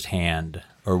author's hand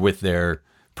or with their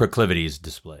proclivities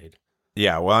displayed?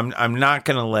 Yeah, well, I'm not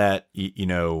going to let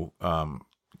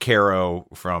Caro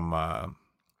from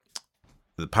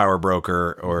the Power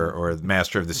Broker or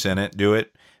Master of the Senate do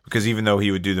it, because even though he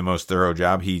would do the most thorough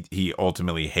job, he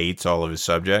ultimately hates all of his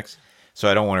subjects. So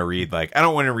I don't want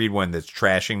to read one that's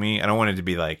trashing me. I don't want it to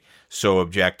be like so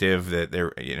objective that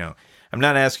they're, I'm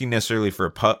not asking necessarily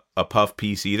for a puff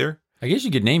piece either. I guess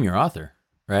you could name your author,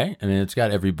 right? I mean, it's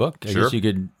got every book. I guess you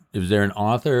could. Is there an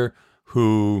author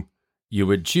who you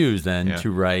would choose then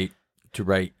to write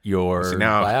your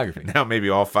biography? Now maybe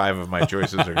all 5 of my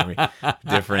choices are going to be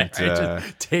different.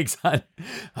 Takes on.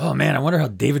 Oh man, I wonder how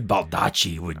David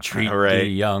Baldacci would treat the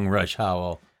young Rush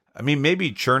Howell. I mean,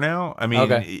 maybe Chernow. I mean,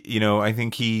 I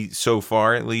think he, so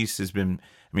far at least, has been.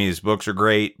 I mean, his books are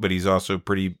great, but he's also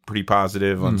pretty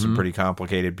positive on some pretty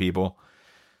complicated people.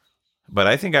 But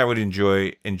I think I would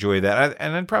enjoy that,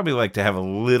 and I'd probably like to have a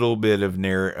little bit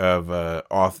of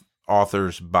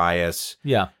author's bias.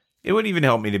 Yeah, it would even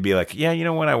help me to be like, yeah, you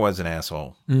know what, I was an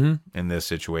asshole in this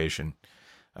situation.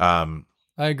 I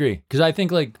agree, because I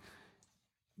think like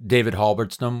David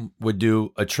Halberstam would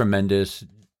do a tremendous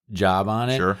job on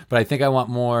it. Sure. But I think I want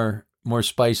more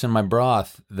spice in my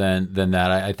broth than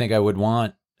that. I think I would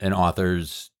want an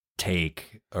author's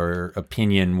take or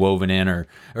opinion woven in,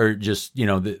 or just, you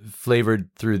know, flavored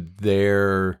through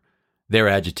their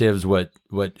adjectives, what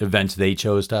events they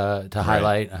chose to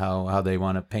highlight, how they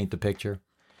want to paint the picture.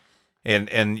 And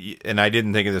I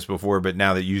didn't think of this before, but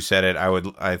now that you said it, I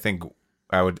would think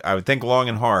long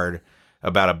and hard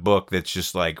about a book that's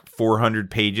just like 400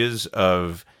 pages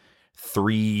of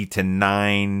 3 to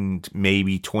 9,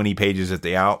 maybe 20 pages at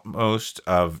the outmost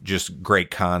of just great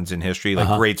cons in history,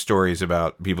 like great stories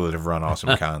about people that have run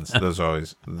awesome cons. Those are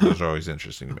always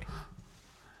interesting to me.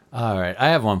 All right, I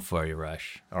have one for you,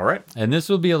 Rush. All right, and this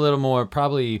will be a little more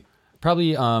probably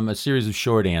a series of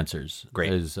short answers.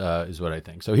 Great is what I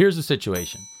think. So here's the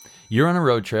situation: you're on a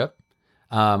road trip.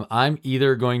 I'm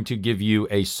either going to give you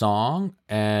a song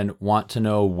and want to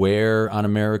know where on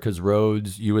America's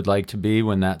roads you would like to be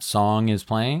when that song is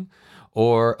playing,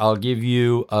 or I'll give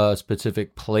you a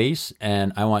specific place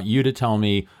and I want you to tell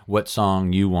me what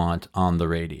song you want on the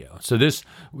radio. So this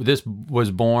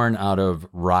was born out of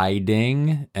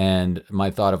riding and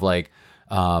my thought of like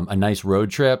a nice road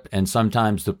trip, and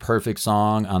sometimes the perfect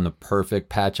song on the perfect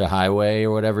patch of highway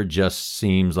or whatever just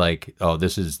seems like, oh,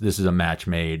 this is a match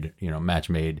made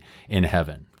in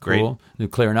heaven. Great. Cool?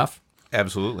 Clear enough?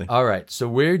 Absolutely. All right. So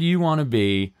where do you want to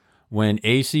be when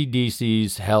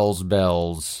AC/DC's Hell's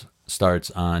Bells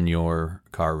starts on your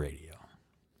car radio?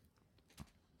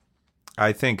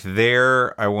 I think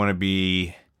there I want to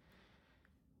be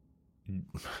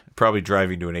probably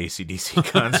driving to an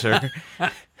AC/DC concert.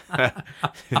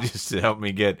 Just to help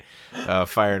me get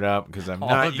fired up, because I'm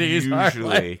not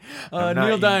usually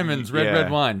Neil Diamond's Red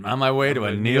Wine on my way to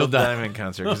a Neil Diamond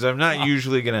concert, because I'm not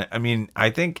usually gonna. I mean, I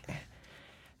think,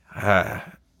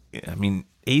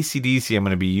 AC/DC I'm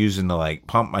gonna be using to like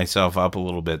pump myself up a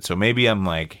little bit. So maybe I'm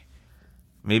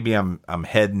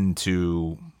heading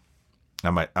to.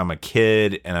 I'm a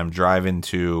kid and I'm driving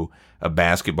to a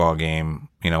basketball game.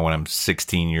 You know, when I'm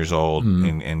 16 years old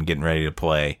and getting ready to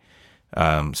play.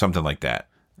 Something like that.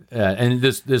 And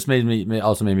this made me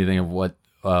think of what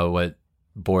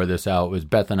bore this out was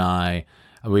Beth and I.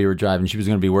 We were driving. She was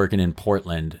going to be working in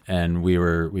Portland, and we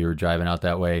were driving out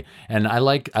that way. And I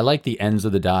like the ends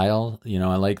of the dial. You know,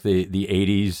 I like the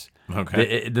 80s.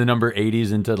 Okay. The number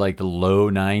 80s into like the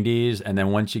low 90s, and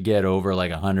then once you get over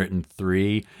like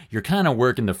 103, you're kind of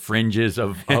working the fringes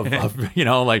of you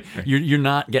know, like you're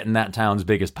not getting that town's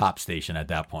biggest pop station at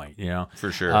that point, you know.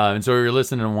 For sure. And so we were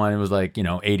listening to one. It was like, you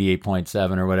know,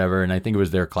 88.7 or whatever, and I think it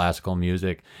was their classical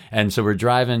music. And so we're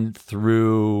driving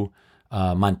through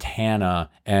Montana,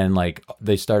 and like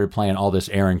they started playing all this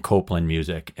Aaron Copland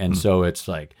music, and so it's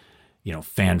like, you know,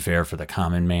 Fanfare for the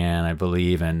Common Man, I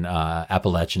believe, and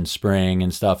Appalachian Spring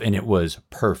and stuff, and it was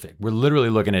perfect. We're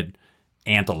literally looking at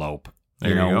antelope,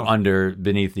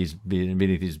 beneath these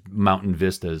mountain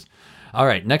vistas. All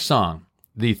right, next song,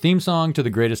 the theme song to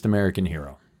The Greatest American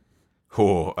Hero.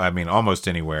 Oh, I mean, almost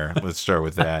anywhere. Let's start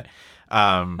with that.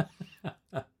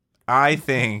 I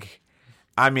think,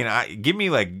 give me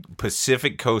like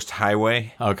Pacific Coast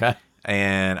Highway. Okay.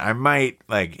 And I might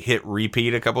like hit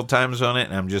repeat a couple times on it,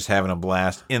 and I'm just having a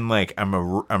blast. In like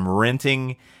I'm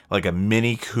renting like a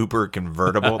Mini Cooper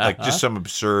convertible, like just some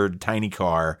absurd tiny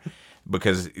car,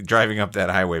 because driving up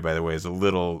that highway, by the way, is a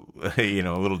little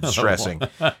distressing.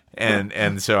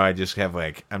 and so I just have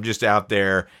like, I'm just out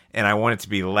there, and I want it to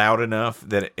be loud enough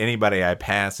that anybody I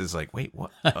pass is like, wait,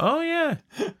 what? Oh yeah,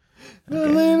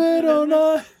 Believe it or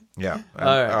not. Yeah.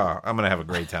 I'm gonna have a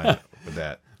great time with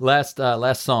that. Last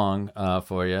song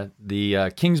for you, the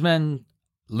Kingsmen,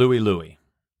 Louie Louie.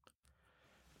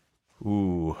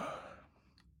 Ooh,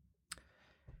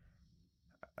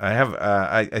 I have.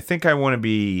 I think I want to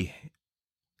be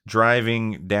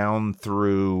driving down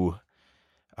through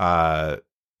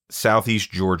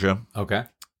southeast Georgia. Okay.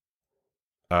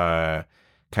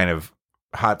 Kind of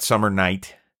hot summer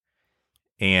night,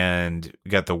 and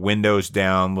got the windows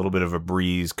down, a little bit of a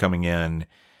breeze coming in.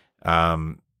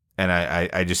 And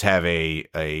I just have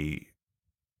a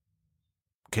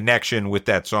connection with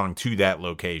that song to that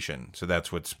location. So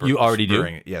that's what's you already do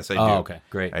it. Yes, I do. Oh, okay,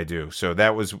 great. I do. So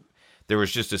there was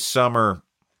just a summer.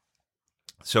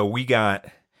 So we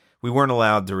weren't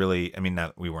allowed to really. I mean,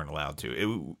 we weren't allowed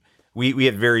to. We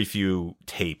had very few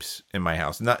tapes in my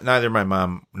house. Neither my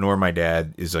mom nor my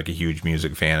dad is like a huge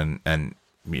music fan, and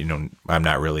you know, I'm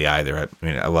not really either. I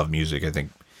mean, I love music. I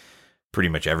think pretty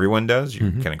much everyone does.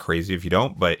 You're kind of crazy if you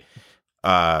don't. But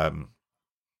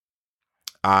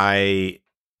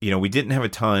we didn't have a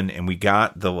ton, and we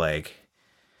got the like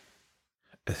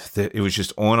it was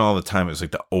just on all the time. It was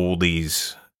like the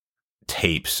oldies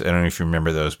tapes. I don't know if you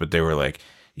remember those, but they were like,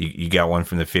 you got one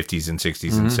from the 50s and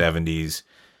 60s and 70s.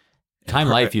 Time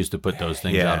Life used to put those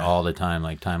things out all the time,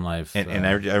 like Time Life. And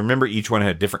I remember each one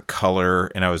had a different color,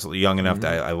 and I was young enough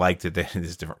that I liked that they had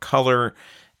this different color.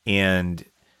 And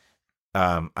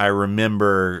I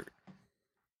remember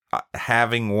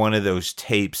having one of those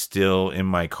tapes still in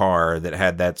my car that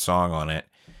had that song on it,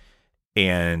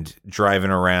 and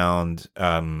driving around,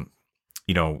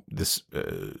 this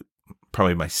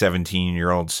probably my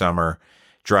 17-year-old summer,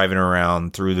 driving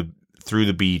around through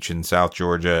the beach in South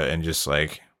Georgia, and just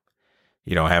like,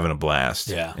 having a blast,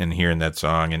 and hearing that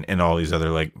song and all these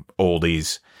other like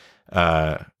oldies.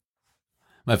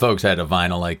 My folks had a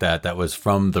vinyl like that was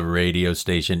from the radio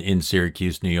station in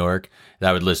Syracuse, New York, that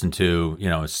I would listen to,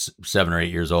 7 or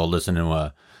 8 years old, listening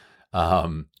to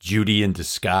Judy in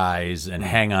Disguise and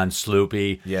Hang On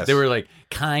Sloopy. Yes. They were like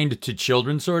kind to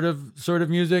children sort of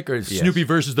music, or Snoopy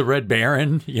versus the Red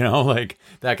Baron, like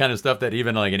that kind of stuff that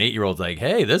even like an 8-year-old's like,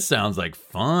 hey, this sounds like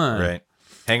fun. Right.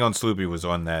 Hang On Sloopy was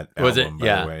on that album, was it?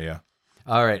 by the way, yeah.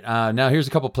 All right. Now here's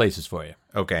a couple places for you.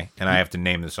 Okay. And I have to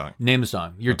name the song. Name the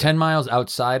song. You're 10 miles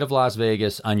outside of Las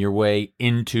Vegas on your way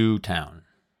into town.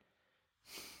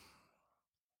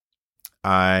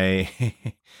 I'm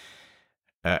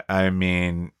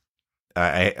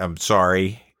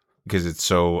sorry because it's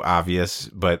so obvious,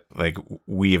 but like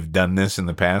we have done this in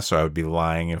the past, so I would be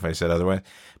lying if I said otherwise.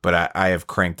 But I have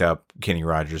cranked up Kenny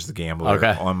Rogers the Gambler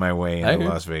on my way into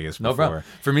Las Vegas before. No problem.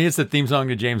 For me, it's the theme song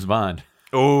to James Bond.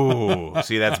 Oh,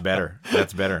 see, that's better.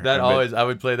 That's better. I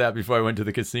would play that before I went to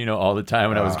the casino all the time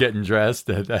when I was getting dressed.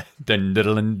 Dun, dun,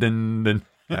 dun, dun, dun.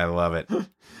 I love it.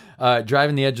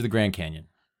 Driving the edge of the Grand Canyon.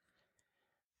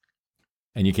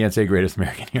 And you can't say Greatest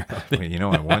American Hero. Wait,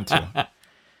 I want to.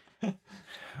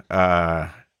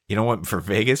 You know what? For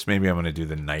Vegas, maybe I'm going to do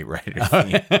the Knight Rider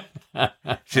theme.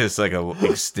 Just like a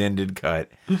extended cut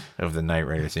of the Knight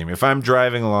Rider theme. If I'm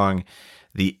driving along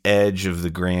the edge of the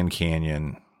Grand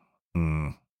Canyon,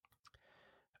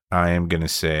 I am going to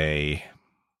say...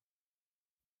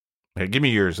 Give me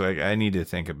yours. Like, I need to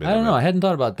think a bit. I don't know. I hadn't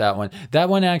thought about that one. That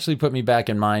one actually put me back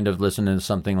in mind of listening to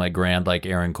something like grand, like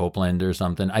Aaron Copland or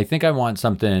something. I think I want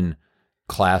something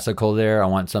classical there. I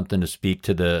want something to speak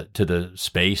to the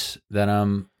space that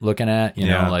I'm looking at. You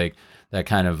know, like that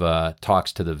kind of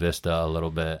talks to the vista a little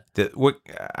bit.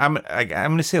 I'm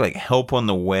going to say like "Help on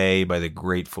the Way" by the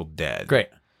Grateful Dead. Great.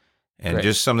 And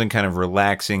just something kind of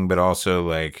relaxing, but also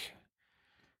like,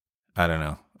 I don't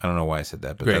know why I said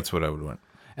that, but that's what I would want.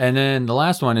 And then the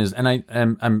last one is, and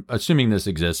I'm assuming this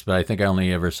exists, but I think I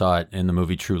only ever saw it in the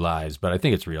movie True Lies, but I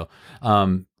think it's real.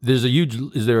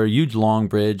 Is there a huge long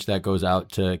bridge that goes out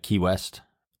to Key West?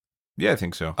 Yeah, I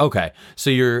think so. Okay. So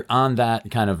you're on that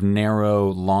kind of narrow,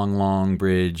 long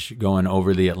bridge going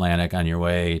over the Atlantic on your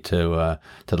way to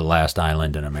the last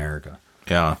island in America.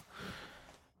 Yeah.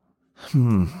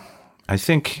 I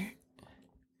think,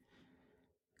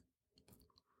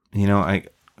 I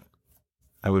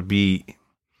would be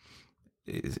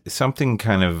something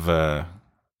kind of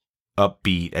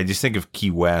upbeat. I just think of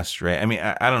Key West, right? I mean,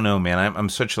 I don't know, man. I'm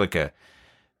such like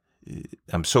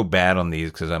I'm so bad on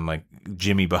these because I'm like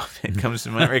Jimmy Buffett comes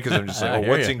to mind, right? Because I'm just like,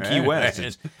 what's in Key West?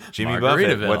 It's Jimmy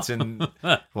Buffett. What's in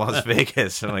Las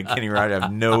Vegas? I'm like Kenny Rogers. I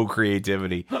have no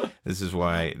creativity. This is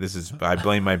I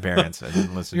blame my parents. I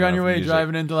didn't listen. You're on your way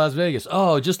driving into Las Vegas.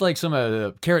 Oh, just like some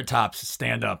Carrot Top's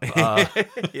stand up.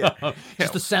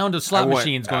 Just the sound of slot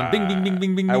machines going bing, bing, bing,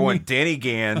 bing, bing. I want Danny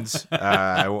Gans,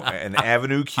 an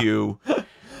Avenue Q.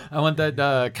 I want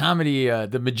that comedy,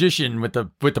 The Magician with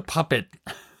the puppet.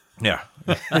 Yeah.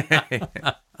 I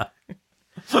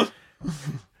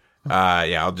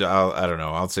don't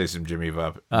know. I'll say some Jimmy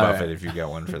Buffett if you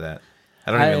got one for that.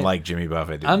 I don't even like Jimmy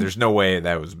Buffett. There's no way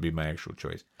that would be my actual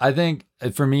choice. I think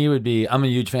for me it would be, I'm a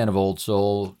huge fan of old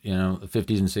soul,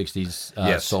 50s and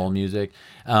 60s soul music.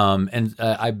 From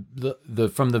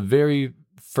the very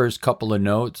first couple of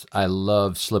notes, I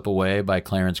love Slip Away by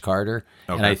Clarence Carter.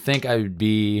 Okay. And I think I'm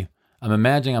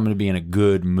imagining I'm going to be in a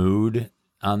good mood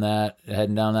on that,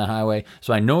 heading down that highway.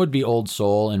 So I know it'd be old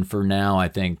soul, and for now I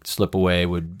think Slip Away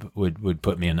would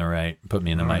put me in the right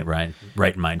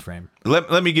mind frame.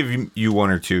 Let me give you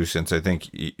one or two, since I think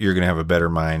you're going to have a better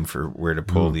mind for where to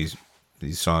pull these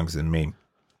songs than me.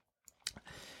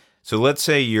 So let's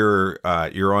say you're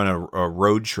on a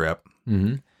road trip,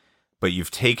 but you've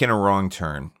taken a wrong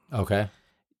turn. Okay.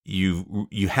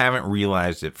 You haven't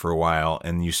realized it for a while,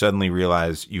 and you suddenly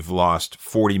realize you've lost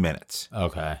 40 minutes.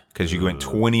 Okay. Because you went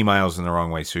 20 miles in the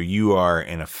wrong way, so you are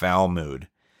in a foul mood.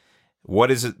 What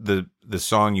is it? the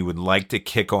song you would like to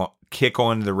kick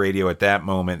on the radio at that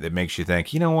moment that makes you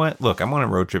think, you know what? Look, I'm on a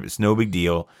road trip. It's no big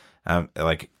deal.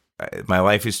 My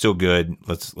life is still good.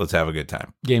 Let's have a good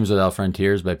time. Games Without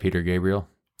Frontiers by Peter Gabriel.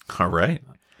 All right.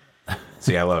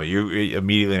 See, I love it. You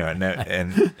immediately know it.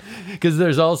 And because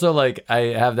there's also like, I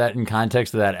have that in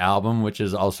context of that album, which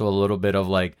is also a little bit of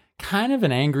like kind of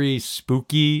an angry,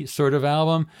 spooky sort of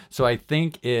album. So I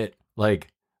think it like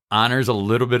honors a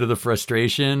little bit of the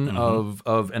frustration of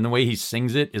and the way he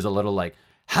sings it is a little like,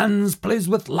 Hans plays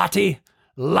with Lottie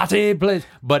plays,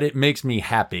 but it makes me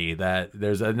happy that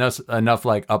there's enough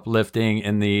like uplifting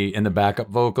in the backup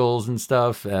vocals and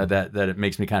stuff that it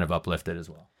makes me kind of uplifted as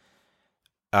well.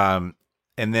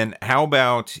 And then how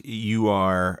about you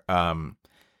are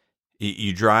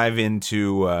you drive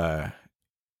into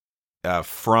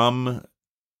from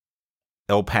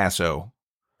El Paso,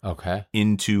 okay,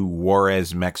 into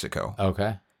Juarez, Mexico.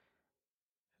 Okay.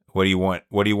 What do you want?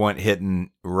 What do you want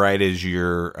hitting right as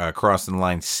you're crossing the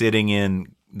line, sitting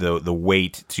in the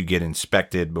wait to get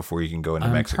inspected before you can go into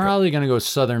Mexico? I'm probably gonna go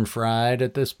Southern Fried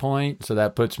at this point, so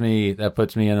that puts me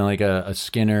in like a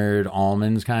Skinnered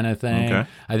Almonds kind of thing. Okay.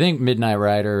 I think Midnight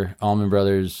Rider, Allman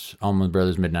Brothers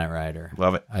Midnight Rider.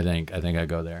 Love it. I think I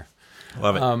go there.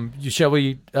 Love it. Shall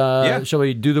we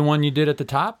do the one you did at the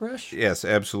top, Rush? Yes,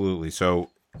 absolutely. So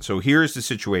here's the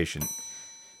situation.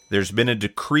 There's been a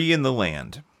decree in the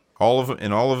land.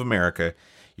 In all of America,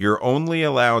 you're only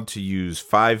allowed to use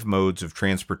 5 modes of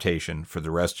transportation for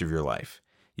the rest of your life.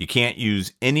 You can't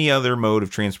use any other mode of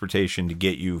transportation to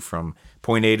get you from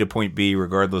point A to point B,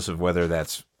 regardless of whether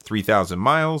that's 3,000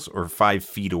 miles or 5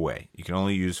 feet away. You can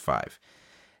only use 5.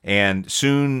 And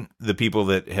soon the people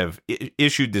that have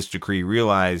issued this decree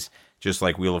realize, just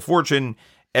like Wheel of Fortune,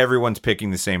 everyone's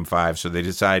picking the same 5. So they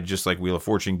decide, just like Wheel of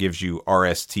Fortune gives you R,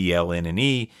 S, T, L, N, and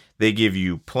E, they give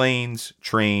you planes,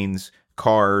 trains,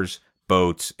 cars,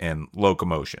 boats, and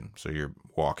locomotion. So you're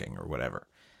walking or whatever.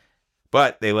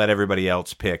 But they let everybody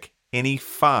else pick any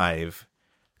 5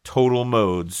 total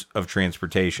modes of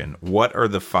transportation. What are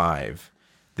the 5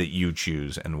 that you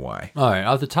choose and why? All right.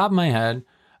 Off the top of my head,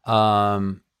 I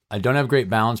don't have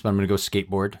great balance, but I'm going to go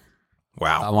skateboard.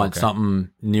 Wow. I want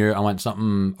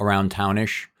something around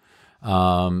townish.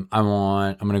 I'm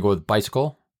going to go with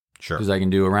bicycle. Sure. Because I can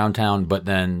do around town, but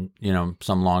then,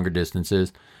 some longer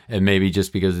distances. And maybe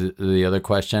just because of the other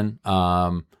question.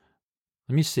 Let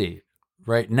me see.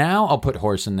 Right now, I'll put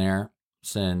horse in there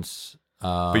since...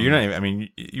 but you're not even,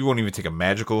 you won't even take a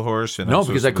magical horse? No,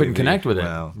 because I couldn't connect with it.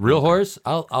 Well, Real horse,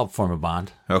 I'll form a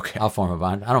bond. Okay. I'll form a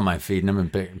bond. I don't mind feeding them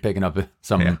and picking up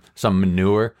some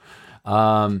manure.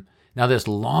 Now, this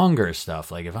longer stuff,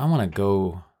 like if I want to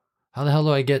go... How the hell do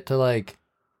I get to, like...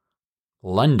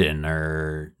 London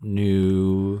or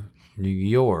New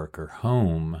York or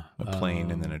home. A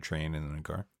plane and then a train and then a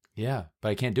car. Yeah, but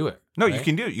I can't do it. No, right? You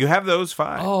can do it. You have those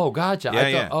 5. Oh, gotcha.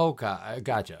 Yeah. Oh, God,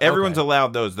 gotcha. Everyone's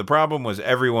allowed those. The problem was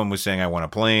everyone was saying, I want a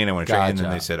plane, I want a train. And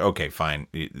then they said, okay, fine.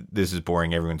 This is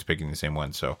boring. Everyone's picking the same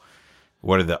one. So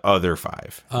what are the other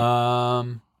 5?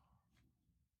 And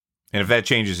if that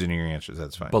changes in your answers,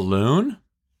 that's fine. Balloon?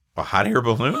 A hot air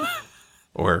balloon?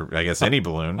 Or I guess any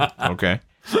balloon. Okay.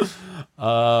 What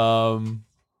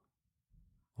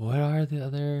are the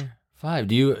other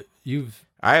 5?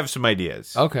 I have some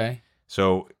ideas. Okay.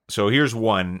 So here's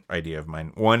one idea of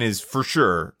mine. One is for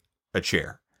sure a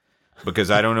chair, because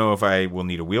I don't know if I will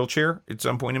need a wheelchair at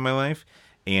some point in my life.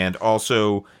 And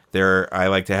also I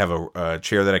like to have a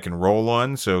chair that I can roll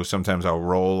on. So sometimes I'll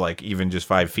roll like even just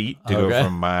 5 feet to go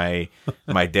from my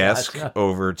desk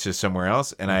over to somewhere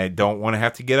else. And I don't want to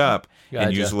have to get up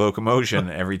and use locomotion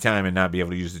every time and not be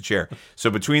able to use the chair. So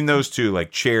between those two,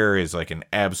 like chair is like an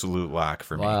absolute lock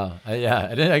for me. Wow. Yeah.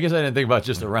 I guess I didn't think about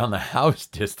just around the house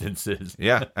distances.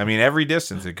 Yeah. Every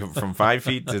distance from 5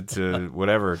 feet to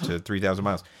whatever to 3,000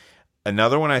 miles.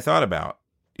 Another one I thought about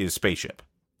is spaceship.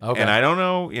 Okay. And I don't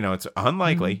know, it's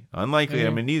unlikely. Unlikely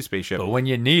I'm going to need a spaceship. But when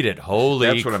you need it, holy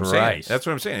That's what Christ. I'm saying. That's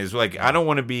what I'm saying. It's like, I don't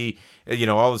want to be,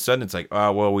 all of a sudden it's like,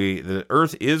 the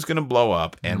Earth is going to blow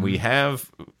up, and we have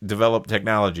developed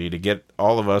technology to get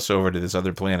all of us over to this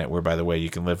other planet where, by the way, you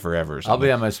can live forever. Or I'll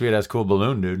be on my sweet-ass cool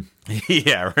balloon, dude.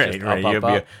 Yeah, right. You'll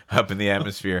be up in the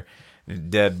atmosphere,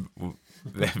 dead,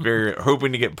 very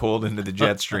hoping to get pulled into the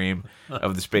jet stream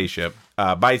of the spaceship.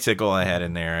 Bicycle I had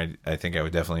in there. I think I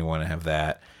would definitely want to have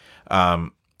that.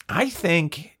 I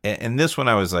think, and this one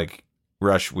I was like,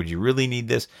 Rush, would you really need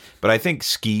this? But I think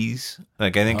skis.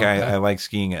 Like, I think I like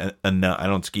skiing enough. I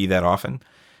don't ski that often,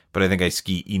 but I think I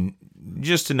ski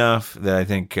just enough that I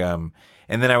think, and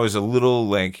then I was a little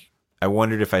like, I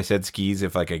wondered if I said skis,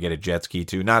 if like I get a jet ski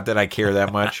too. Not that I care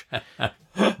that much,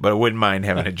 but I wouldn't mind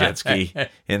having a jet ski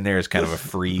in there as kind of a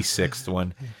free sixth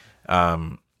one.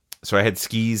 So I had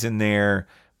skis in there,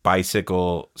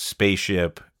 bicycle,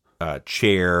 spaceship,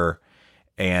 chair,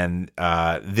 and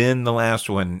then the last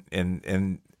one,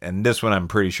 and this one I'm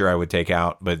pretty sure I would take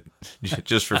out, but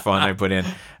just for fun I put in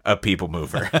a people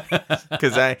mover.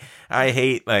 Because I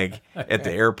hate, like, at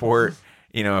the airport,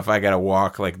 you know, if I got to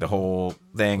walk like the whole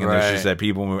thing and there's just that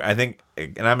people mover. I think,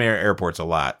 and I'm in airports a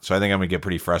lot, so I think I'm going to get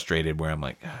pretty frustrated where I'm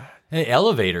like... Hey,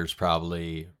 elevators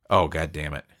probably... Oh, God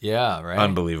damn it. Yeah, right?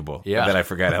 Unbelievable. Yeah. I bet I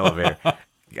forgot elevator.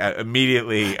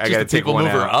 Immediately, I got to take one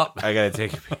out. Up. I got to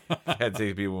take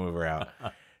the people mover out.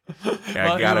 Well,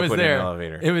 I got to put in an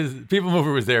elevator. It was People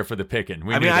Mover was there for the picking.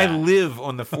 I mean, I live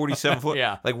on the 47th floor.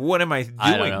 Yeah. Like, what am I doing?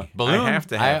 I don't know. Balloon. I have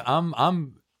to have.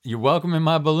 You're welcome in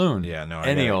my balloon. Yeah, no.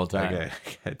 Old time. I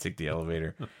got to take the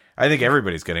elevator. I think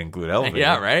everybody's got to include elevator.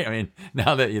 Yeah, right? I mean,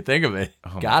 now that you think of it,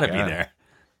 got to be there.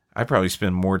 I probably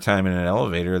spend more time in an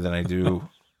elevator than I do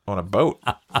on a boat.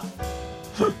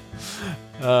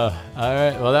 All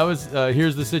right. Well, that was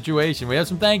Here's the Situation. We have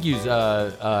some thank yous.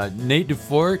 Nate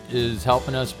DeFort is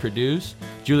helping us produce.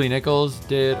 Julie Nichols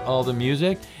did all the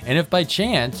music. And if by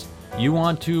chance you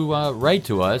want to write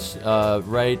to us,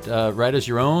 write us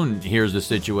your own Here's the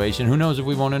Situation. Who knows if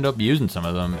we won't end up using some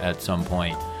of them at some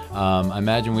point. I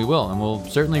imagine we will, and we'll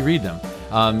certainly read them.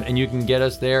 And you can get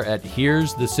us there at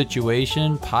Here's the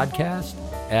Situation podcast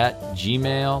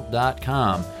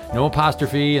 @gmail.com. No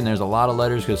apostrophe, and there's a lot of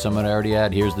letters because someone already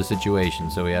had Here's the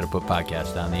Situation, so we had to put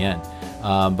podcast on the end.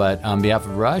 But on behalf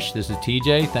of Rush, this is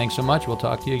TJ. Thanks so much. We'll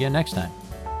talk to you again next time.